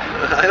 Yeah.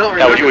 I don't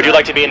remember. Now, would you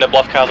like to be in the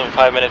Bluff Cows and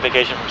 5-minute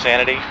Vacation from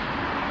Sanity?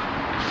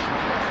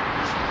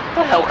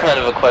 What the hell kind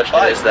of a question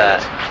is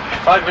that?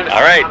 5 minutes.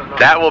 All right,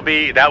 that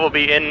will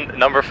be in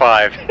number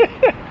 5.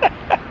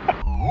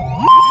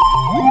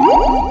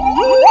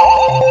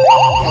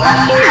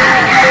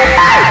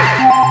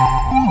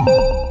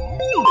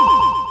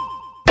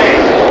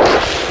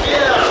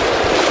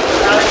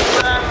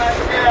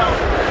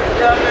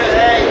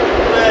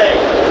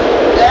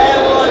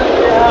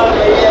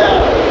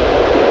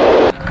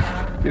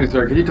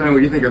 Sir, can you tell me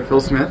what you think of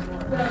Phil Smith?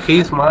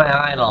 He's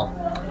my idol.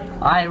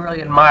 I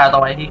really admire the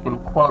way he can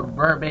quote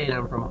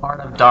verbatim from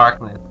Heart of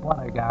Darkness.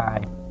 What a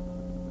guy.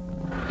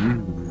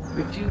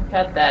 Could you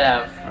cut that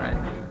out, Frank?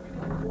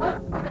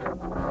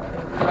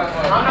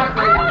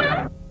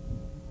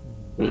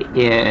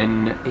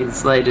 In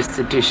his latest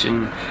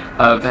edition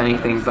of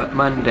Anything But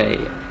Monday,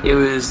 it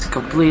was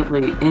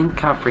completely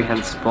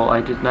incomprehensible.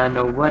 I did not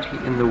know what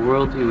in the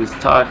world he was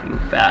talking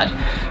about.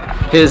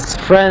 His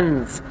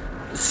friend's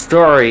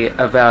story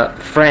about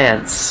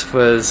France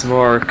was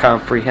more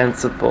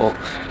comprehensible.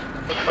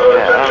 Yeah,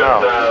 I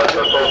don't know.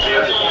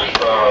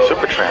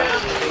 Supertramp.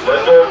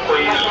 Linda,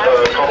 please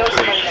come to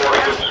the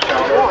sporting goods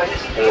counter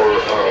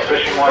for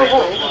fishing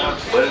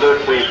license. Linda,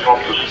 please come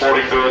to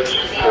sporting goods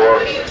for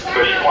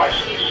fishing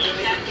license.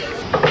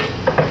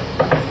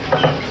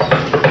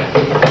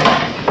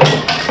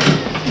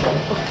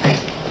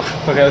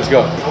 Okay, let's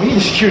go. We need a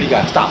security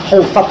guy. Stop the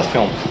film. Stop the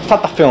film.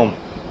 Stop the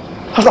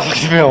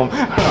film.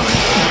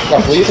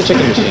 Look, we'll use the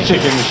chicken machine.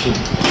 Chicken machine.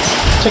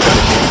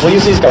 We'll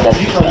use these guys.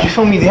 You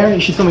film me there,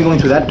 you should film me going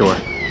through that door.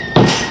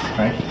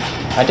 Right?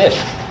 I did.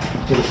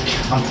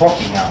 I'm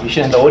talking now. You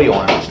should have the audio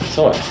on.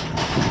 So what?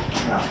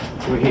 Now,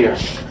 we're here.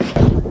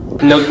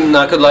 No,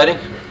 not good lighting?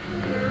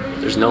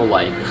 There's no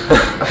light.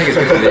 I think it's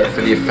good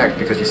for the effect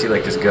because you see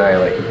like this guy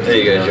like... There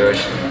you go, George.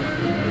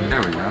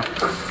 There we go.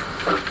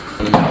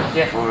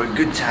 Yeah. For a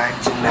good time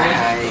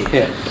tonight.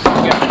 Yeah.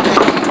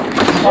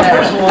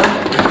 First one.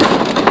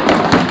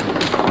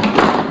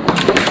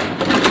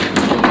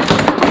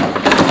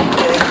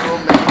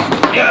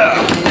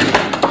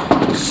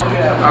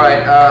 All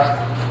right,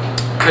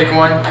 take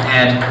one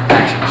and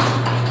action.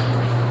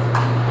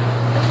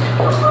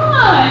 Come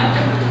on!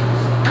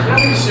 You have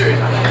to be serious.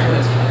 I can't do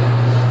this.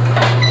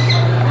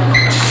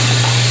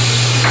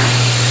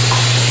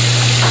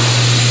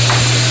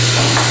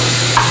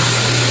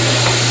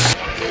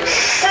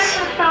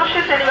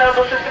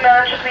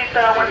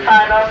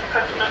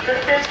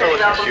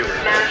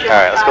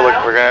 Alright, let's go look.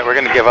 We're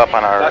gonna give up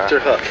on our Dr.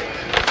 Hook.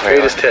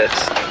 Greatest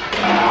hits.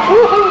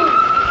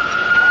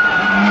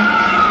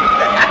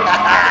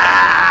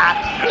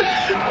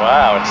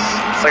 Wow,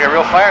 it's like a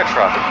real fire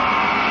truck.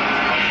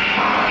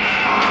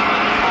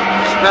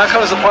 Now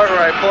comes the part where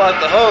I pull out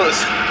the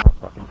hose.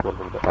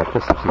 Like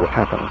this to see what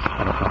happens.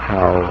 I don't know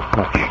how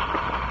much.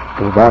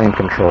 There's volume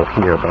control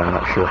here, but I'm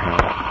not sure how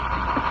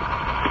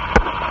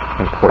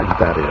important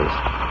that is.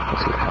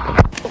 Let's see what happens.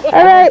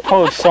 All right.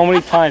 Posed so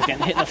many times,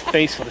 getting hit in the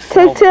face with a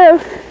Take snowball. 2.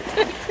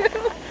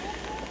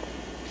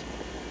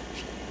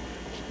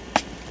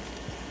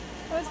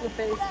 What's the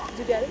face? Did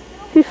you get it?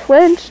 He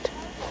flinched.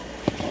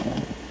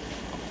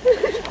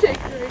 Take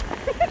 3.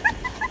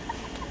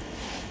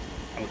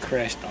 I'm a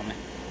crash dummy.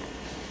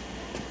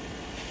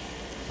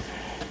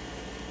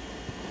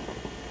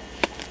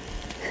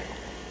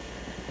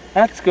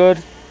 That's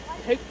good.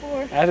 Take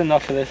 4. I had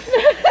enough of this.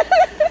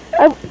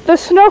 The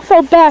snow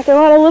fell back. I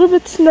want a little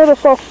bit of snow to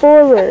fall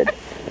forward.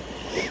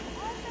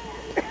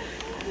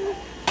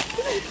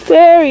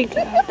 There we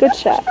go. Good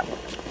shot.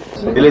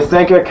 Il est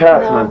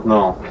 5h04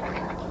 maintenant.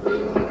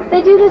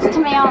 They do this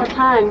to me all the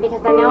time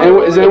because I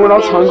know. Is anyone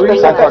else hungry?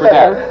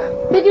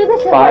 They do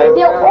this.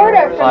 They'll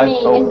order for me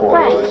in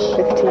French.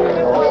 15.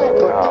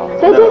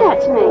 They do that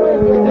to me.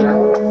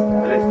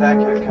 Il est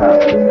 5h04.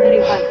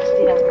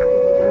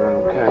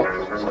 Okay.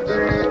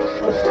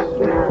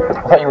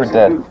 I thought you were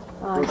dead.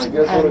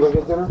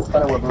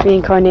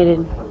 Reincarnated.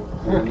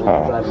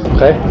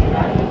 Okay.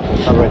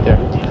 I'm right there.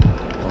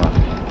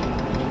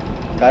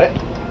 Got it?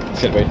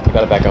 Good, wait. You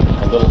gotta back up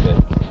a little bit.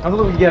 A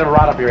little bit, you get a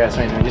rod up your ass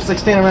right now. Just like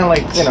stand around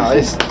like, you know,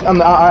 it's,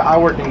 I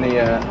work in the,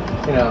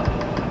 you know,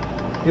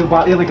 you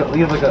have like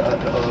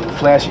a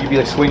flask, you could be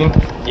like swigging.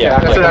 Yeah,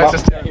 that's what I was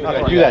just do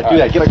that,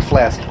 get like a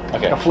flask.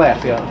 Okay. Like a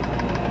flask, yeah.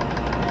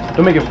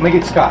 Don't make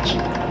it scotch.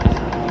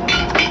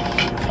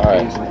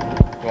 Alright.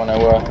 You wanna,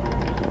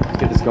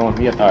 get this going?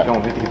 We have to get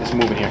going, we have to get this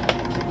moving here.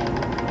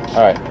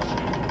 Alright.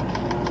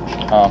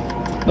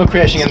 No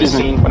crashing in the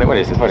scene. What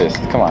is this?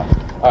 Come on.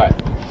 Alright.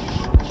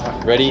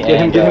 Ready? Get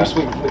him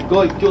swing. Go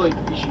like,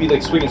 you should be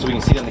like swinging so we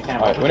can see it on the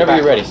camera. Alright, whenever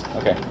you're ready.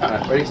 Okay.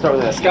 Alright, ready? Start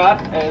with that. Scott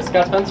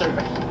Spencer.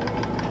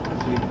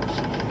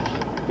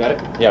 Got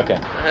it? Yeah, okay.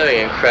 I'm having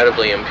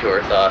incredibly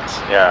impure thoughts.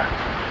 Yeah.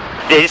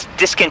 This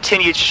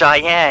discontinued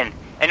Cheyenne,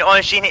 and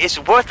Orangina is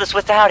worthless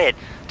without it.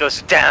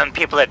 Those damn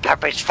people at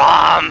Pepperidge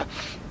Farm.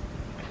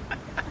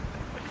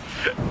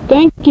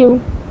 Thank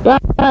you.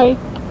 Bye.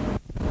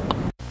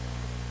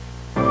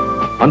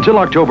 Until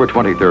October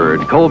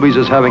 23rd, Colby's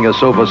is having a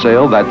sofa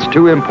sale that's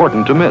too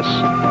important to miss.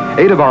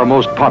 8 of our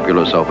most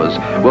popular sofas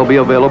will be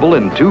available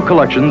in 2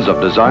 collections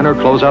of designer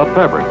closeout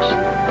fabrics.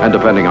 And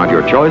depending on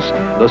your choice,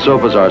 the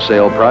sofas are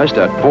sale priced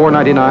at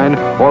 $499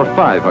 or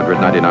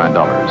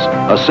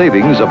 $599, a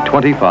savings of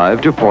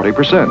 25 to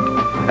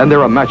 40%. And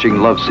there are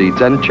matching love seats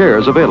and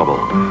chairs available.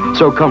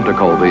 So come to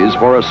Colby's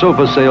for a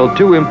sofa sale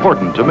too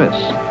important to miss.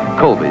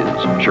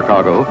 Colby's,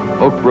 Chicago,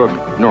 Oak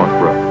Brook,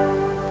 Northbrook.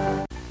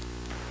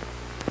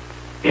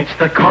 It's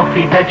the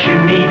coffee that you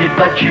needed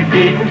but you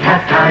didn't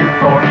have time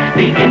for.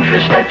 The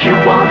interest that you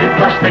wanted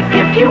plus the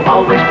gift you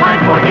always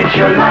pined for. It's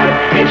your life,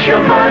 it's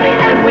your money,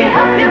 and we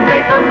help you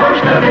make the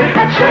most of it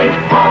at St.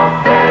 Paul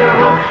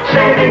Federal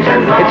Savings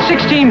and Loan. It's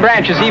 16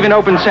 branches, even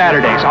open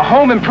Saturdays. A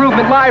home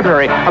improvement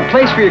library, a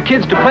place for your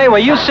kids to play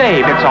while you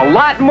save. It's a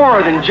lot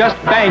more than just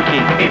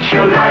banking. It's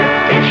your life,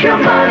 it's your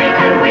money,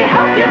 and we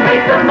help you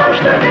make the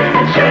most of it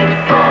at St.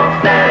 Paul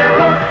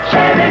Federal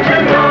Savings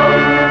and Loan.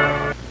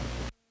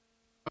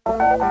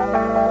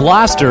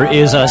 Blaster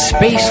is a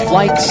space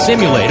flight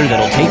simulator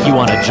that'll take you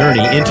on a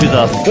journey into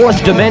the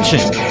fourth dimension,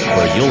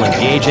 where you'll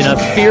engage in a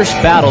fierce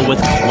battle with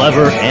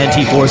clever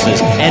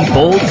anti-forces and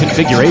bold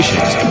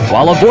configurations,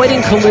 while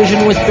avoiding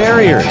collision with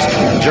barriers.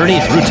 Journey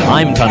through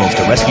time tunnels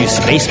to rescue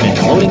spacemen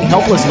floating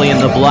helplessly in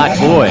the black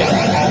void.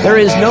 There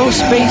is no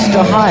space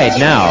to hide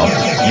now.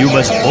 You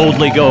must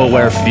boldly go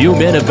where few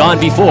men have gone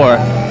before,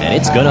 and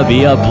it's gonna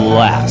be a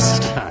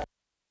blast.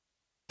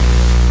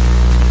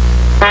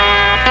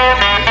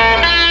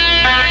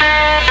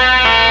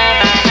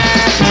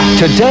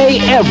 Today,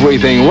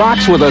 everything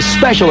rocks with a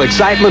special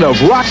excitement of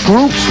rock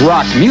groups,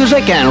 rock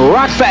music, and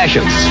rock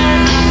fashions.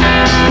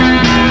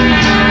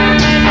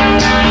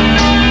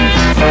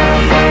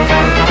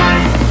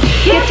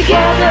 Get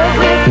together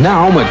with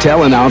Now,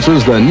 Mattel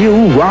announces the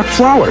new Rock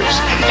Flowers.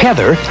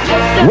 Heather,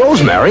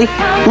 Rosemary,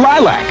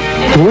 Lilac.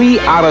 3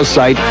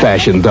 out-of-sight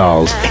fashion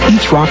dolls.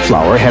 Each rock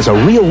flower has a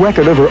real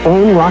record of her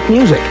own rock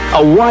music,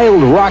 a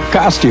wild rock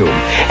costume,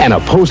 and a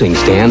posing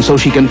stand so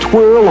she can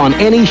twirl on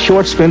any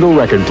short spindle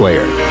record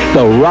player.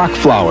 The Rock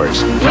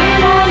Flowers.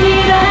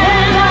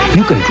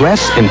 You can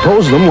dress and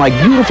pose them like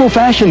beautiful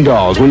fashion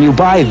dolls when you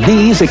buy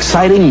these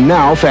exciting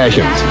now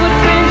fashions.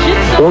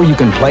 Or you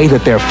can play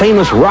that they're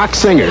famous rock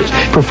singers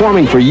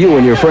performing for you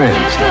and your friends.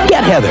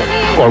 Get Heather,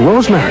 or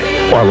Rosemary,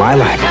 or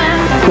Lilac.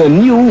 The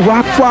new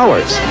Rock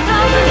Flowers.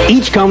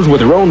 Each comes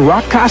with their own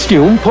rock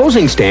costume,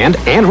 posing stand,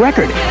 and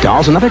record.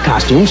 Dolls and other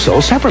costumes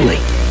sold separately.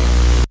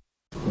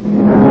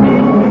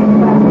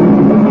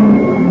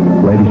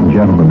 Ladies and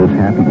gentlemen, this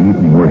happy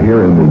evening, we're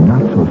here in the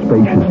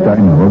not-so-spacious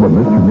dining room of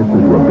Mr. and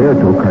Mrs.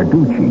 Roberto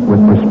Carducci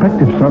with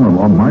prospective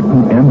son-in-law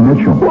Martin M.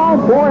 Mitchell. Oh,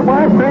 boy,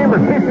 my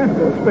favorite.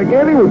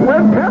 Spaghetti with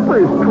red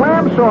peppers,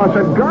 clam sauce,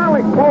 and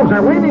garlic cloves. I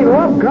really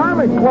love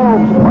garlic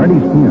cloves.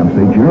 Marty's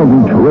fiancée,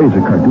 Geraldine Teresa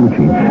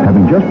Carducci,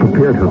 having just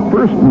prepared her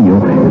first meal,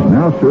 is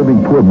now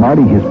serving poor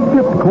Marty his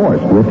 5th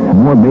course, with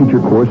more major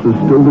courses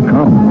still to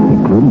come,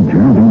 including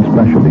Geraldine's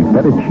specialty,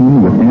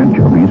 fettuccine with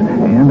anchovies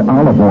and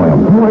olive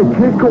oil. Oh, I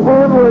can't go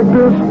on like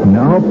this.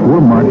 Now,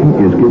 poor Martin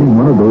is getting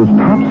one of those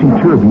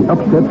topsy-turvy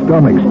upset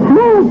stomachs.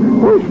 Oh,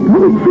 my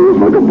stomach feels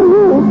like a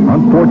balloon.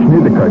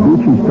 Unfortunately, the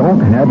Carduccis don't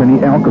have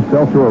any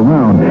Alka-Seltzer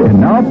around, and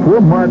now poor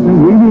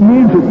Martin really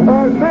needs it.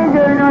 I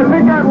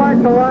think I'd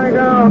like to lie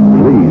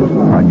down. Please,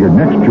 on your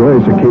next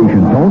joyous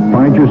occasion, don't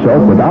find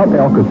yourself without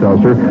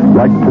Alka-Seltzer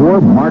like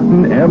poor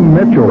Martin M.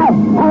 Mitchell.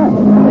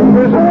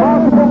 Is it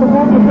possible to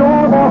move the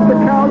dog off the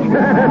couch?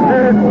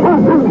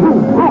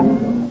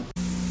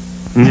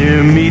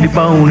 New meaty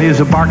bone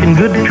is a barking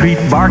good treat.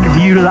 Bark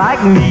if you like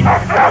meat.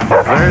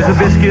 There's a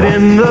biscuit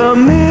in the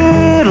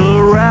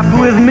middle wrapped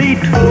with meat.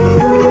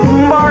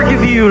 Bark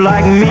if you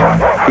like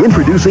meat.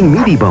 Introducing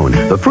Meaty Bone,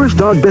 the first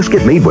dog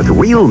biscuit made with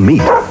real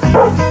meat.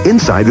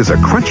 Inside there's a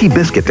crunchy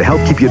biscuit to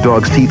help keep your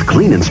dog's teeth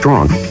clean and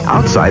strong.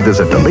 Outside there's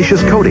a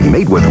delicious coating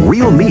made with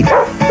real meat.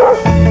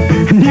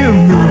 New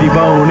Meaty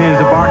Bone is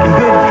a barking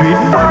good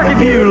treat. Bark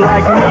if you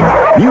like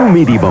meat. New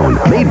Meaty Bone,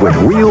 made with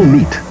real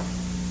meat.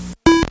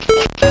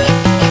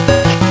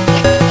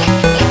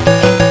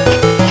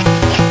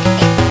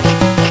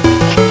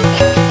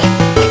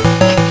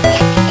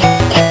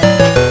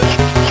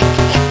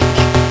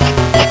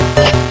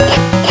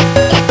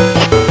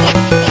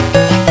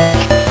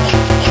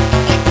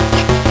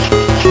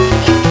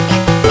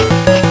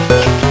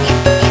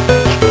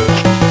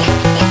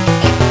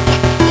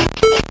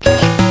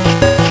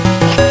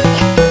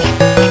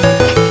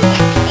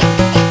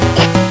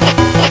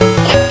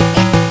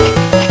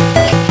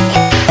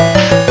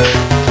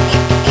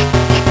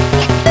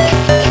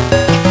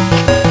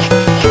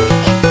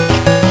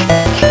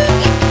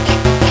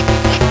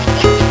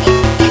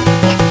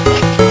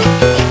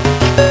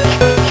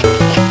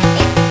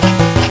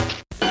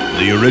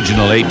 The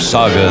original ape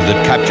saga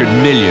that captured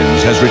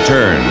millions has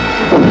returned.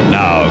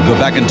 Now, go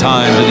back in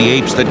time to the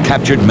apes that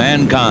captured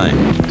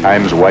mankind.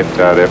 Time's wiped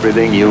out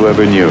everything you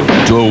ever knew.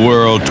 To a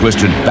world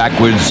twisted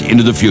backwards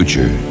into the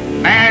future.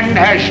 Man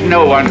has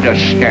no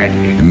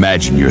understanding.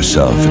 Imagine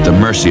yourself at the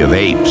mercy of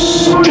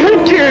apes.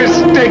 Take your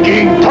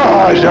stinking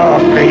paws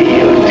off me,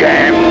 you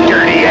damn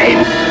dirty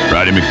ape!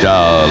 Roddy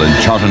McDowell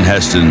and Charlton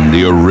Heston,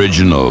 the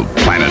original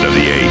Planet of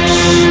the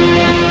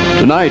Apes.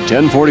 Tonight,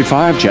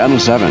 10:45, Channel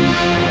 7.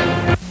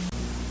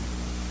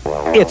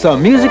 It's a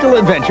musical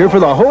adventure for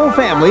the whole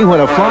family when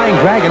a flying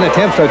dragon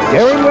attempts a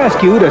daring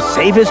rescue to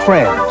save his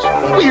friends.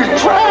 We're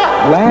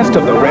trapped! Last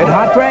of the Red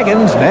Hot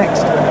Dragons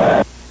next.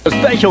 A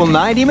special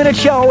 90-minute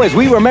show as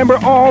we remember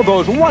all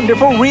those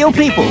wonderful real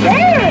people.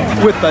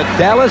 With the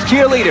Dallas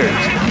Cheerleaders,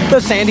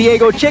 the San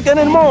Diego Chicken,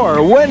 and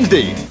more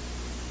Wednesday.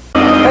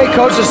 Hey,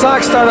 Coach, the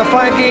Sox start a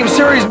 5-game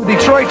series with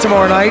Detroit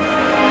tomorrow night.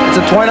 It's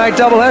a twilight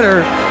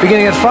doubleheader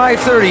beginning at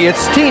 5:30.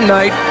 It's teen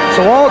night,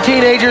 so all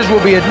teenagers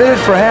will be admitted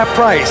for half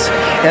price.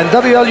 And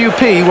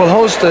WLUP will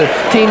host the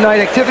teen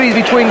night activities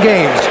between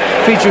games,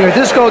 featuring a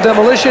disco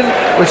demolition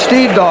with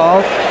Steve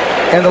Dahl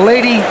and the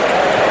Lady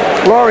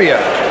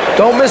Gloria.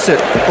 Don't miss it.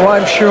 Oh,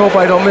 I'm sure hope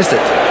I don't miss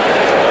it.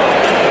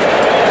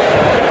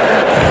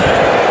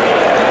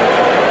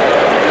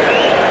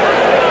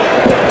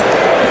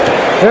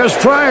 Here's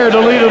Pryor to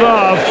lead it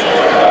off.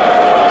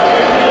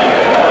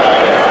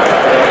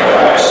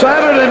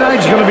 Saturday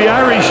night's going to be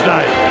Irish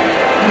night.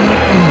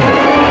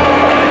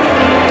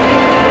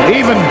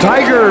 Even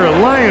Tiger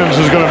Lions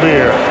is going to be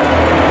here.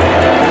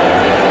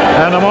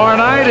 And tomorrow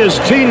night is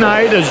teen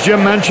night, as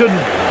Jim mentioned,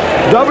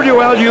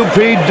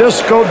 WLUP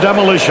Disco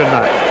Demolition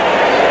Night.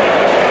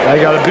 They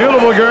got a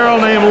beautiful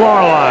girl named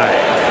Lorelei.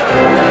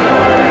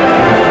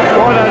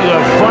 Boy, that's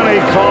a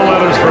funny call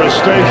letters for a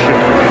station.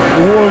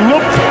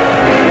 Whoop.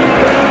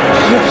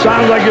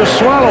 Sounds like you're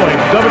swallowing.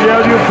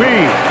 WLUP.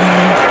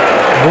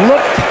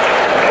 Whoop.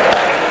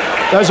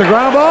 There's a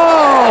ground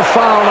ball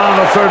fouled on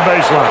the third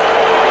baseline.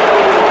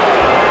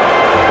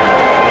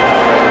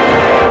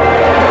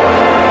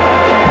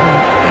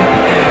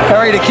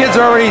 Harry, the kids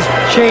already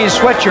changed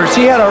sweatshirts.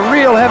 He had a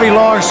real heavy,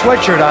 long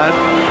sweatshirt on.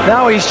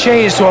 Now he's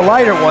changed to a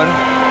lighter one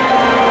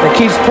and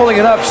keeps pulling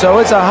it up, so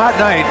it's a hot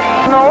night.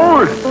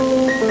 No.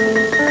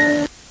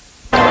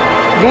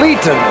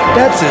 Gleaton,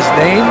 that's his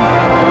name.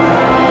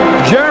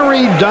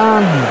 Jerry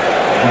Don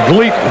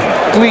Gleaton.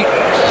 Cleaton.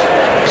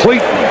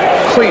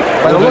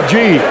 By the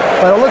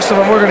looks of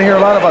him, we're going to hear a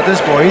lot about this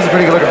boy. He's a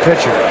pretty good-looking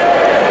pitcher.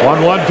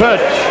 1-1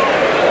 pitch.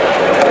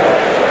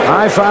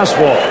 High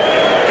fastball.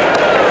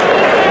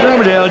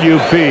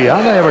 WLUP.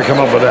 How'd they ever come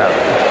up with that?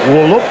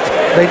 Whoop.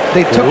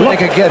 They took what they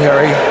could get,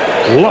 Harry.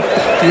 Whoop.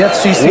 The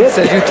FCC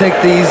says you take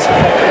these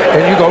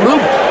and you go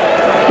loop.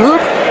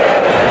 Loop.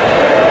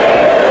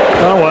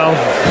 Oh, well.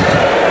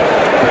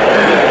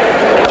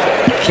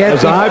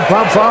 There's a high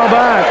pop foul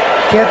back.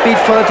 Can't beat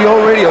fun at the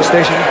old radio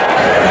station.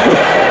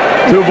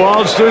 2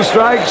 balls, 2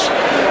 strikes.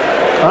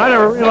 I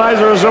never realized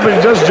there were so many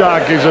disc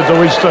jockeys until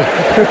we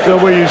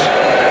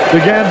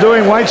began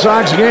doing White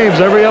Sox games.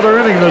 Every other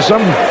inning, there's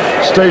some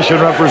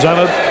station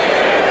represented.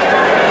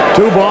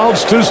 2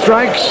 balls, 2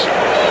 strikes.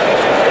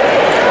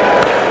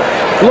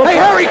 Hey,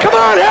 Harry, come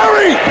on,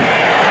 Harry!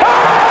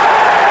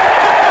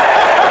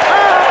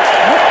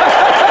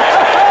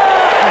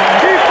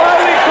 He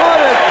finally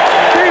caught it.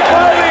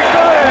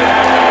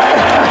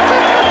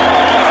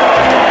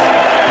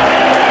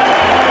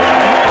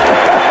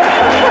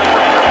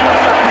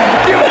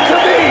 Give it to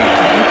me.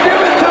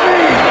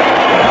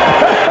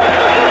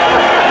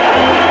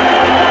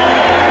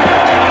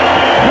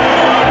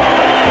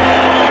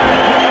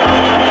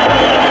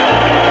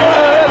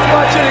 Let's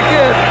watch it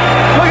again.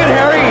 Look at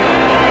Harry.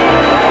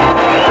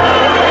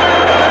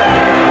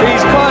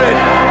 He's caught it.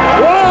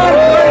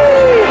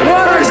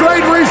 What a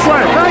great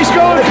reflex. Nice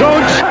going,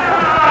 Coach.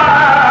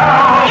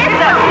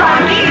 It's a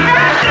funky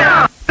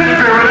special.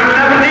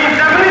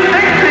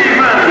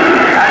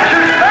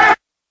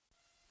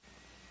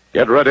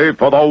 Get ready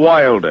for the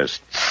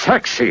wildest,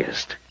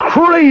 sexiest,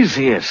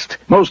 craziest,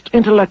 most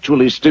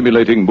intellectually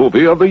stimulating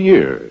movie of the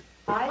year.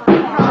 I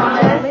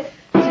promise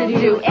to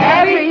do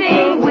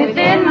everything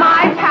within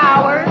my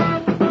power,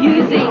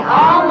 using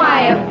all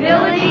my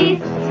abilities,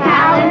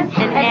 talents,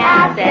 and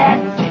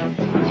assets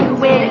to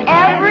win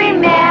every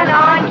man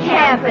on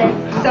campus.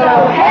 So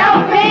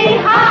help me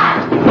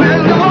hot!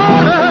 When the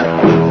water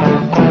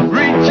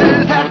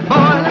reaches that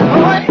boiling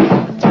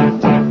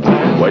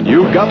point. When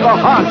you got the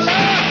hots,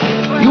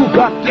 you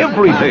got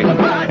everything,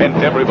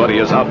 and everybody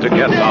is out to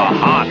get the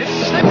hots.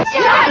 Just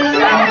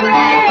from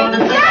rain!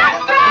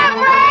 Just from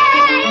rain!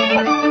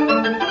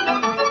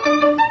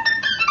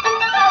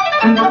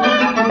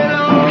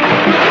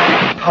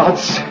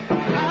 Hots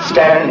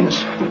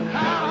stands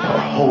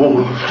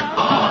hold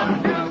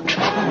on to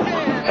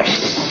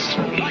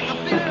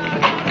SPX.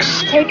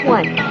 Take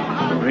one.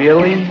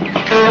 Really?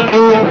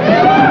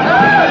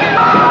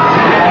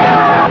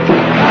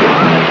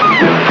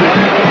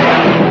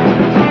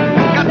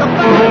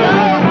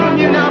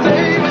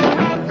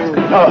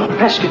 Oh,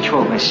 pest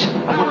control, miss.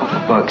 I'm looking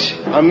for bugs.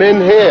 I'm in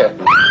here.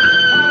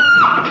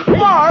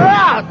 Far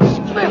out!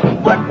 Split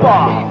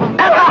football!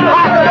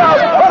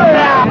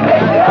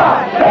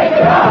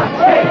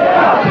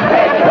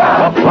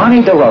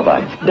 Ronnie the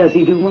robot. Does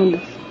he do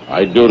wonders?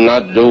 I do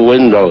not do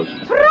windows.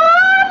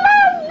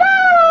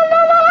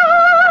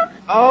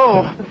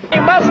 Oh! He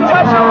must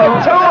touch it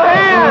with 2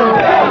 hands!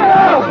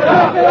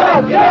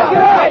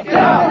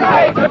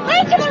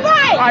 Lean to the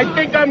right! I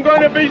think I'm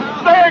going to be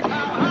sick.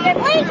 Then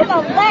lean to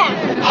the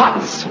left!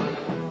 Hots.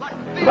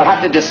 We'll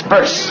have to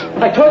disperse.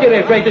 I told you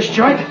they'd raid this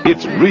joint.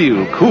 It's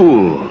real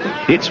cool.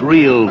 It's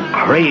real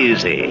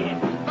crazy.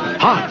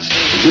 Hot.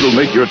 It'll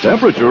make your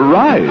temperature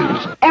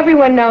rise.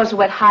 Everyone knows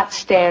what HOT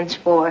stands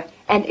for,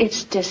 and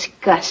it's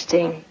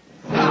disgusting.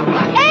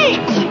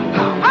 H-O-H-S!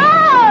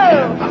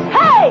 Hot!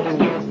 Hot!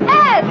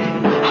 Hot!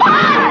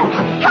 Hot!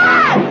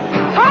 Hot!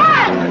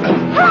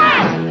 Hot!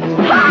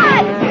 Hot!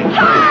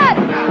 Hot!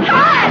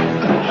 Hot!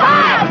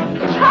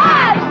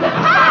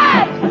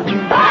 Hot!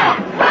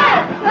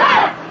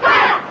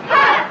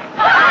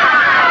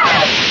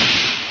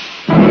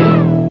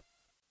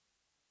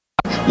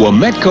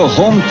 Wometco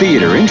Home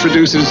Theater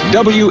introduces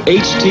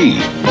WHT,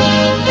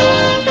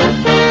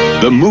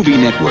 the Movie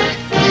Network.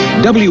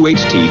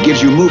 WHT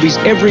gives you movies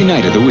every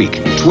night of the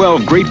week.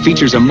 12 great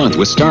features a month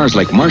with stars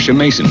like Marsha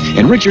Mason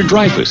and Richard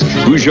Dreyfuss,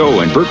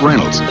 Bujoe and Burt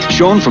Reynolds.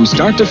 Shown from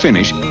start to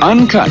finish,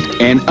 uncut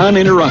and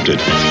uninterrupted.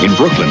 In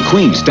Brooklyn,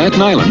 Queens,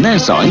 Staten Island,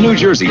 Nassau, and New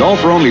Jersey, all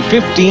for only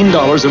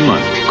 $15 a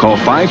month. Call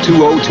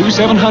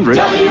 520-2700.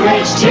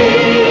 WHT,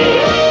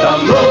 the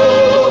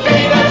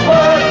Movie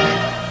Network.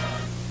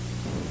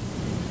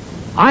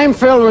 I'm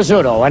Phil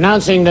Rizzuto,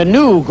 announcing the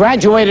new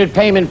graduated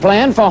payment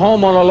plan for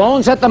homeowner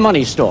loans at the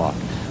Money Store.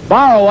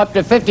 Borrow up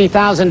to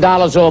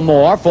 $50,000 or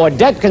more for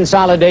debt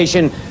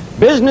consolidation,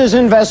 business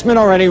investment,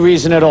 or any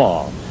reason at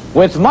all,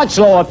 with much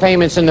lower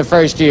payments in the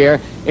first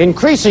year,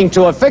 increasing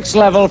to a fixed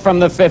level from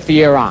the 5th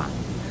year on.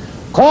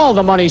 Call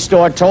the Money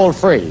Store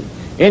toll-free.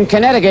 In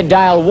Connecticut,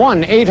 dial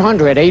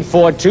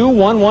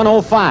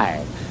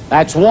 1-800-842-1105.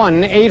 That's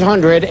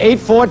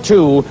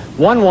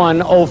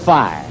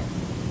 1-800-842-1105.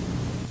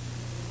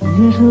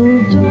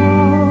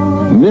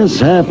 Miss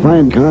Half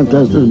Pint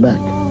Contest is back.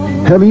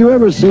 Have you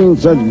ever seen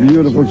such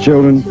beautiful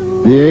children?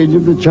 The age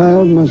of the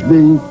child must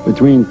be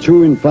between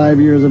 2 and 5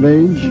 years of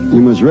age.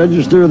 You must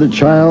register the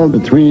child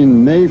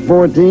between May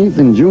 14th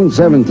and June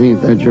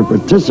 17th at your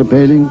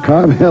participating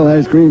Carvel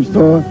ice cream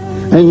store.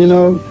 And you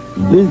know,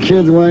 these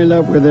kids wind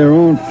up with their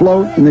own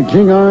float in the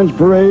King Orange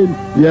Parade.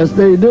 Yes,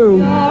 they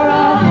do.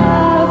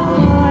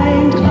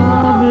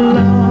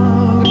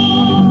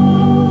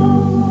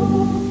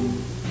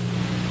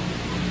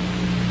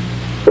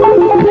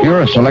 If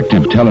you're a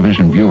selective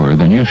television viewer,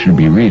 then you should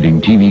be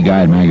reading TV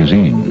Guide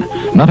magazine.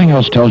 Nothing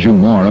else tells you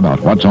more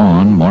about what's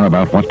on, more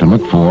about what to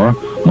look for,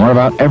 more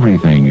about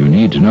everything you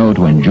need to know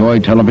to enjoy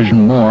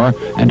television more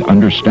and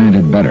understand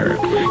it better.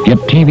 Get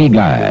TV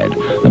Guide,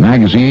 the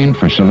magazine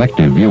for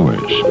selective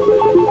viewers.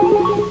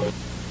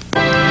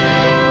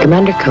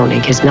 Commander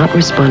Koenig has not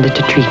responded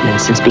to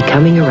treatment since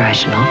becoming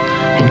irrational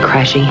and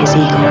crashing his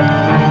ego.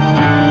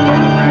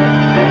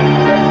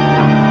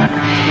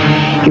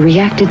 He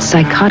reacted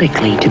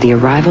psychotically to the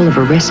arrival of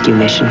a rescue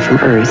mission from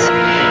Earth,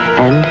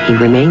 and he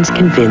remains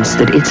convinced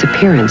that its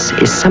appearance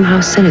is somehow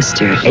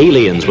sinister.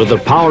 Aliens with the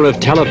power of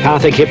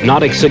telepathic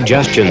hypnotic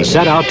suggestion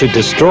set out to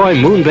destroy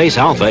Moonbase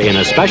Alpha in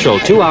a special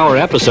 2-hour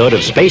episode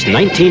of Space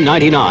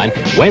 1999,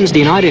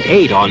 Wednesday night at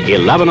 8 on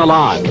 11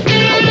 Alive.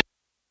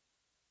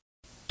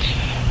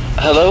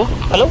 Hello?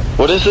 Hello?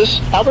 What is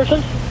this?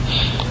 Albertson?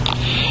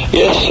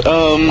 Yes,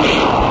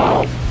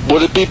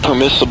 would it be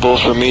permissible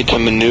for me to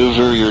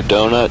maneuver your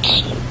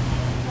donuts?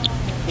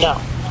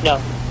 No.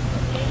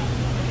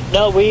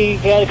 No, we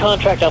got a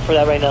contract out for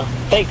that right now.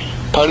 Thanks.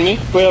 Pardon me?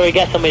 We already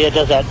got somebody that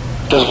does that.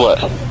 Does what?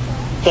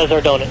 Does our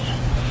donuts.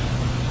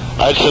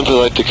 I'd simply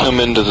like to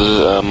come into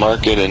the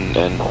market and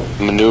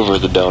maneuver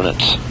the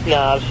donuts. No,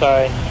 I'm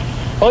sorry.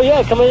 Oh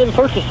yeah, come in and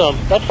purchase some.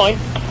 That's fine.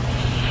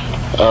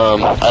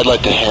 I'd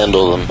like to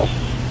handle them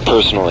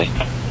personally.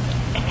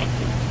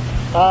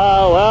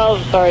 Well,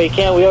 I'm sorry, you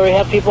can't. We already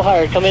have people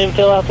hired. Come in and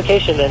fill out the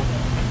application then.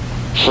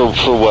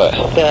 For what?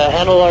 To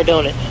handle our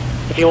donuts.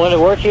 If you want to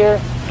work here,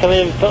 come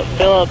in and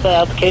fill out the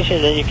application,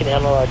 and then you can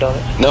handle our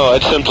donuts. No,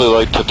 I'd simply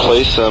like to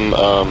place them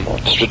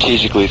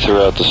strategically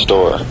throughout the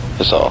store,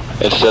 that's all,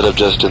 instead of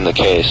just in the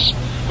case.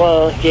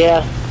 Well,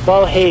 yeah.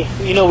 Well, hey,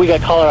 you know we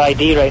got caller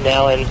ID right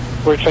now, and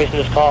we're tracing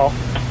this call.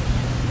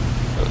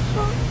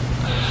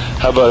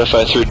 How about if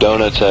I threw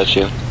donuts at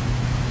you?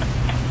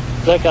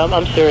 Look,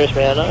 I'm serious,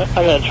 man. I'm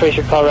going to trace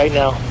your call right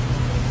now.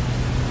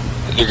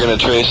 You're going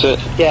to trace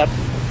it? Yeah.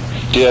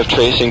 Do you have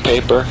tracing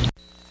paper?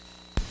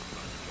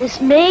 This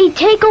may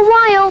take a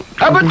while.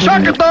 Have a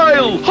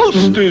chocodile!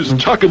 Hostess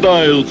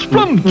chocodiles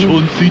from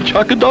Chauncey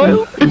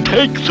Chocodile. It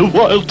takes a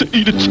while to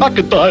eat a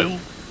chocodile.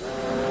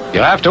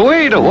 You'll have to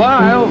wait a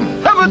while.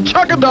 Have a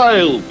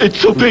chocodile! It's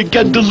so big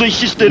and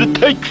delicious that it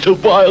takes a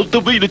while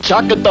to eat a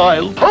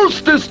chocodile.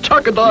 Hostess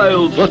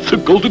chocodiles! Lots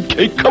of golden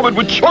cake covered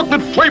with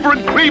chocolate flavor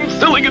and cream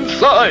filling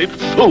inside.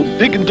 So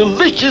big and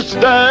delicious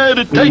that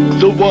it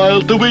takes a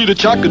while to eat a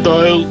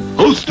chocodile.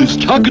 Hostess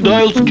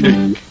chocodiles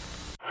cake.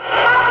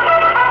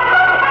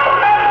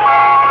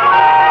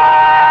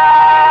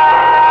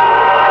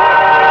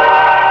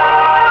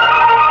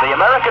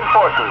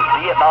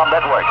 Vietnam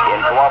Network, in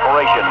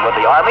cooperation with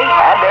the Army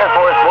and Air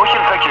Force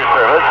Motion Picture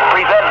Service,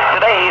 presents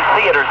today's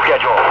theater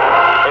schedule.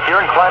 If you're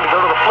inclined to go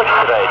to the flicks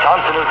today,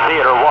 Tonsanute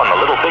Theater 1, The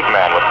Little Big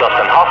Man with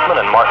Dustin Hoffman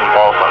and Martin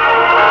Balsam.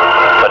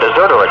 The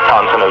Deserter at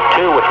Tonsanute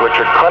 2 with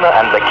Richard Crenna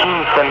and the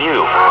Keen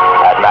Femu.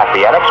 At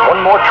Macby Annex,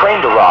 One More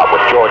Train to Rob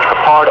with George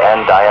Capard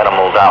and Diana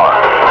Muldaur.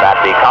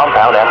 Macby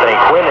Compound, Anthony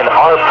Quinn in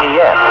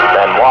RPM.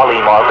 Then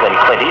Wally Marvin and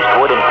Clint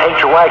Eastwood in Paint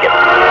Your Wagon.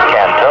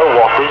 Canto,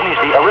 Walt Disney's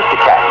The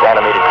Aristocats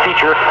animated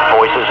feature,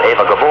 voices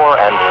Ava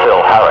Gabor and Phil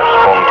Harris.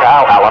 Fung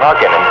Tao, Alan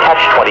Arkin in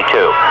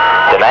Catch-22.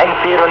 Da Nang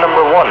Theater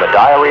number 1, The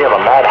Diary of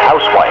a Mad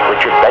Housewife,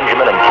 Richard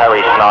Benjamin and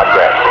Carrie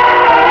Snodgrass.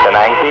 Da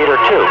Nang Theater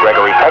 2,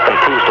 Gregory Peck and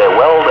Tuesday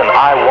Weld and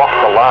I Walk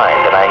the Line.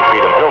 Da Nang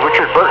Freedom Hill,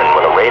 Richard Burton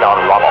with A Raid on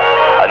Rommel.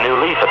 A New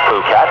Leaf at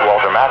Phuket,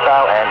 Walter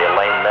Matthau and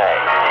Elaine May.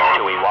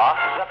 Tui Wah,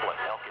 Zeppelin,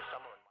 Elkis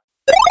Summer.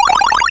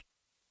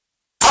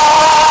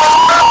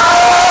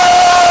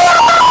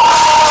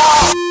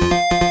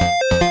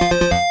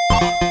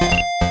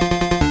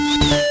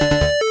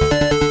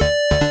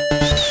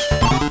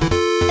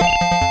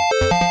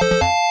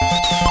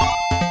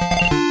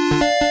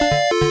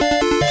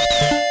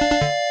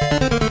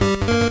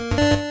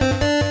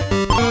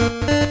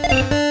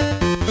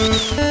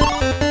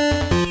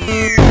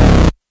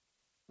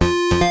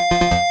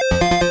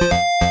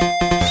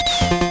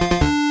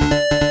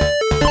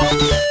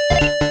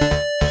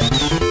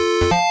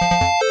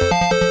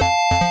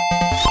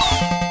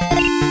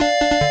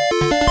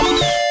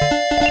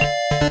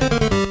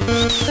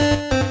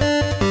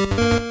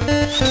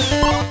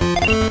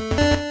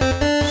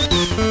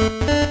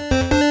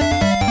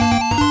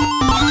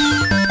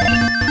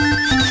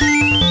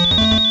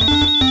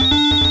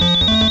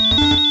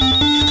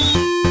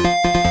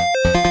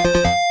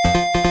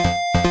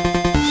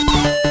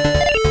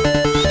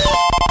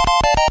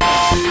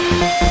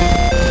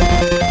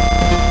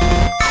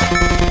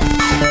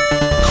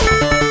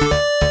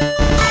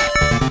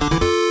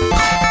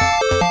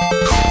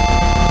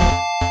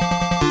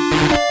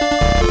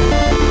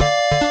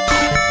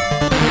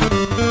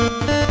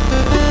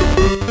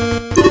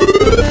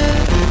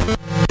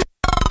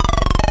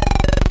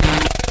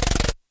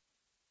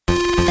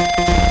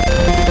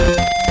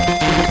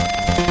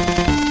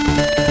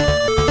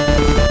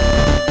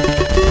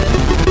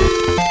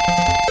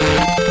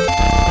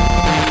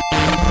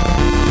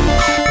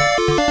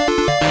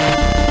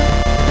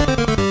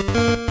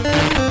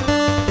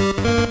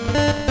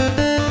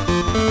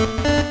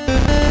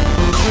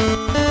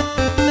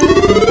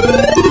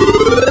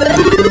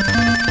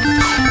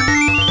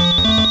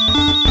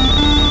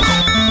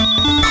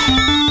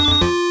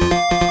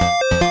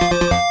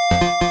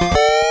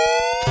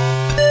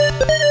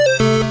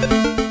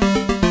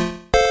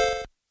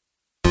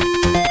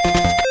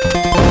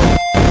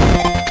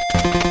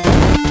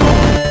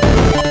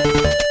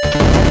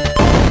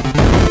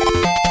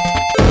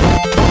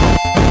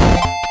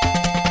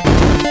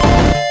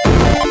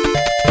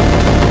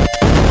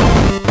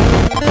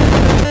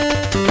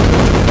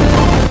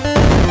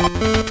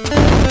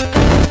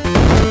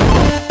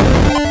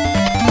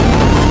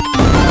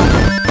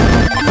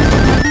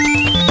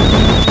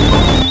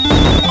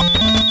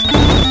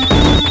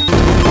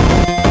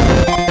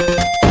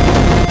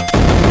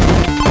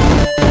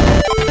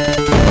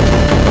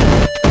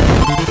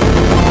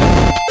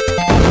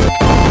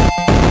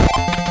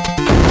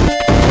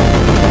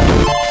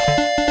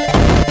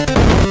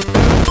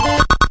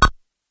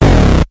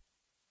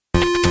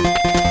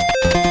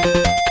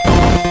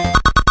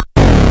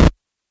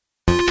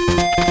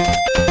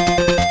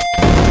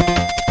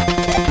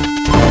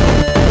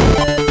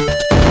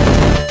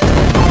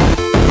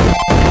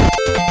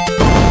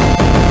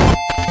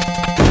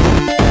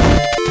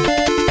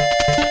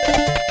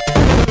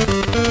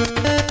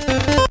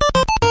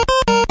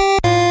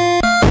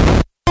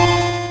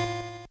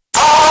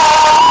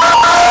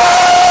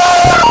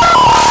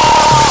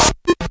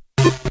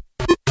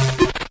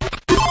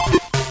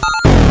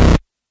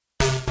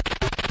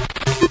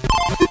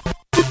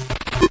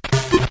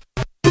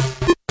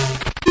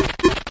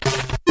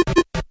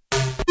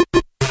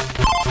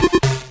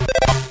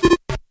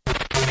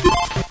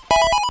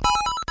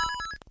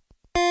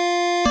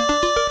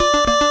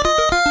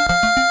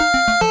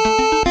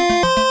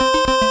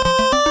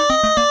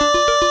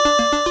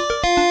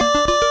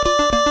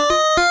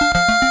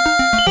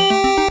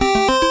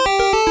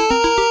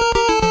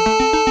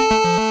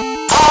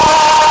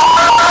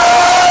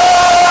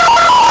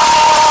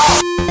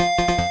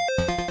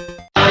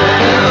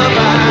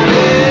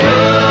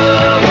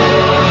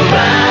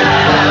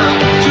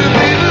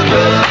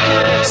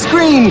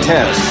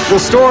 Test, the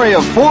story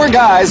of four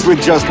guys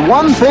with just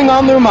one thing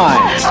on their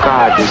minds.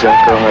 God, does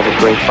that girl have a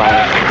great body?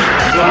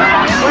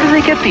 Where do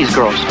they get these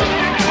girls?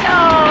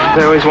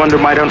 I always wonder,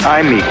 why don't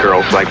I meet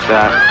girls like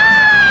that?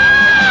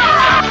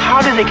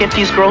 How do they get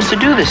these girls to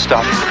do this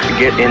stuff? To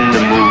get in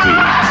the movie.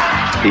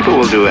 People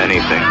will do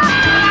anything.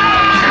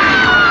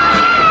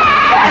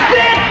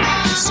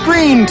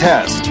 Screen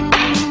Test.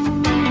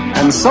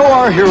 And so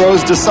our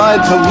heroes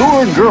decide to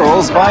lure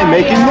girls by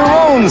making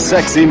their own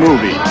sexy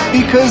movie.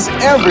 Because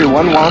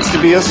everyone wants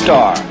to be a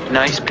star.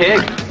 Nice pig.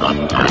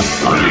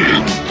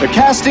 The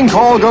casting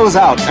call goes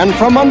out, and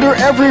from under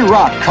every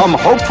rock come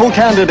hopeful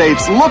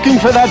candidates looking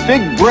for that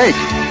big break,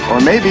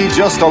 or maybe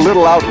just a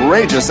little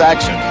outrageous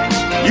action.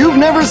 You've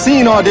never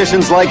seen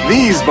auditions like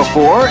these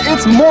before.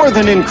 It's more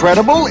than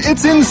incredible,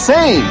 it's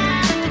insane.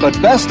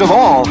 But best of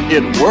all,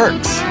 it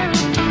works.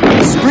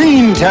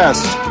 Screen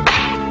test.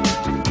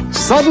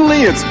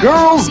 Suddenly it's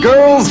girls,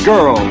 girls,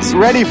 girls,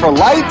 ready for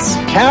lights,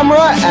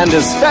 camera, and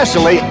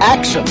especially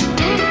action.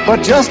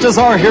 But just as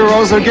our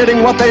heroes are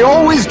getting what they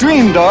always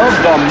dreamed of,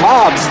 the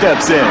mob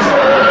steps in.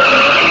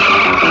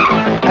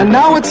 And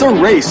now it's a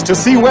race to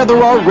see whether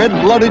our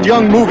red-blooded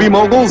young movie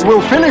moguls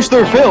will finish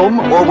their film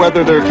or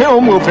whether their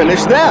film will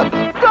finish them.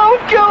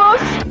 Don't kill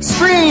us!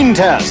 Screen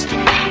test.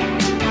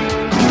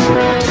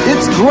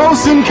 It's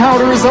gross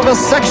encounters of a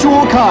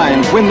sexual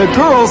kind when the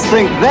girls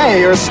think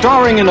they are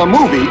starring in a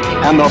movie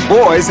and the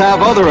boys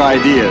have other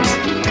ideas.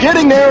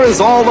 Getting there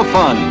is all the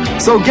fun.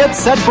 So get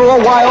set for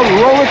a wild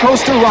roller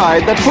coaster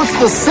ride that puts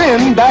the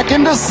sin back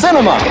into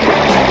cinema.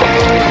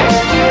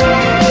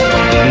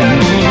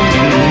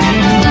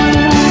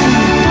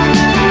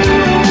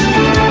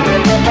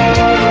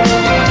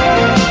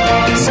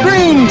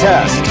 Screen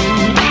test.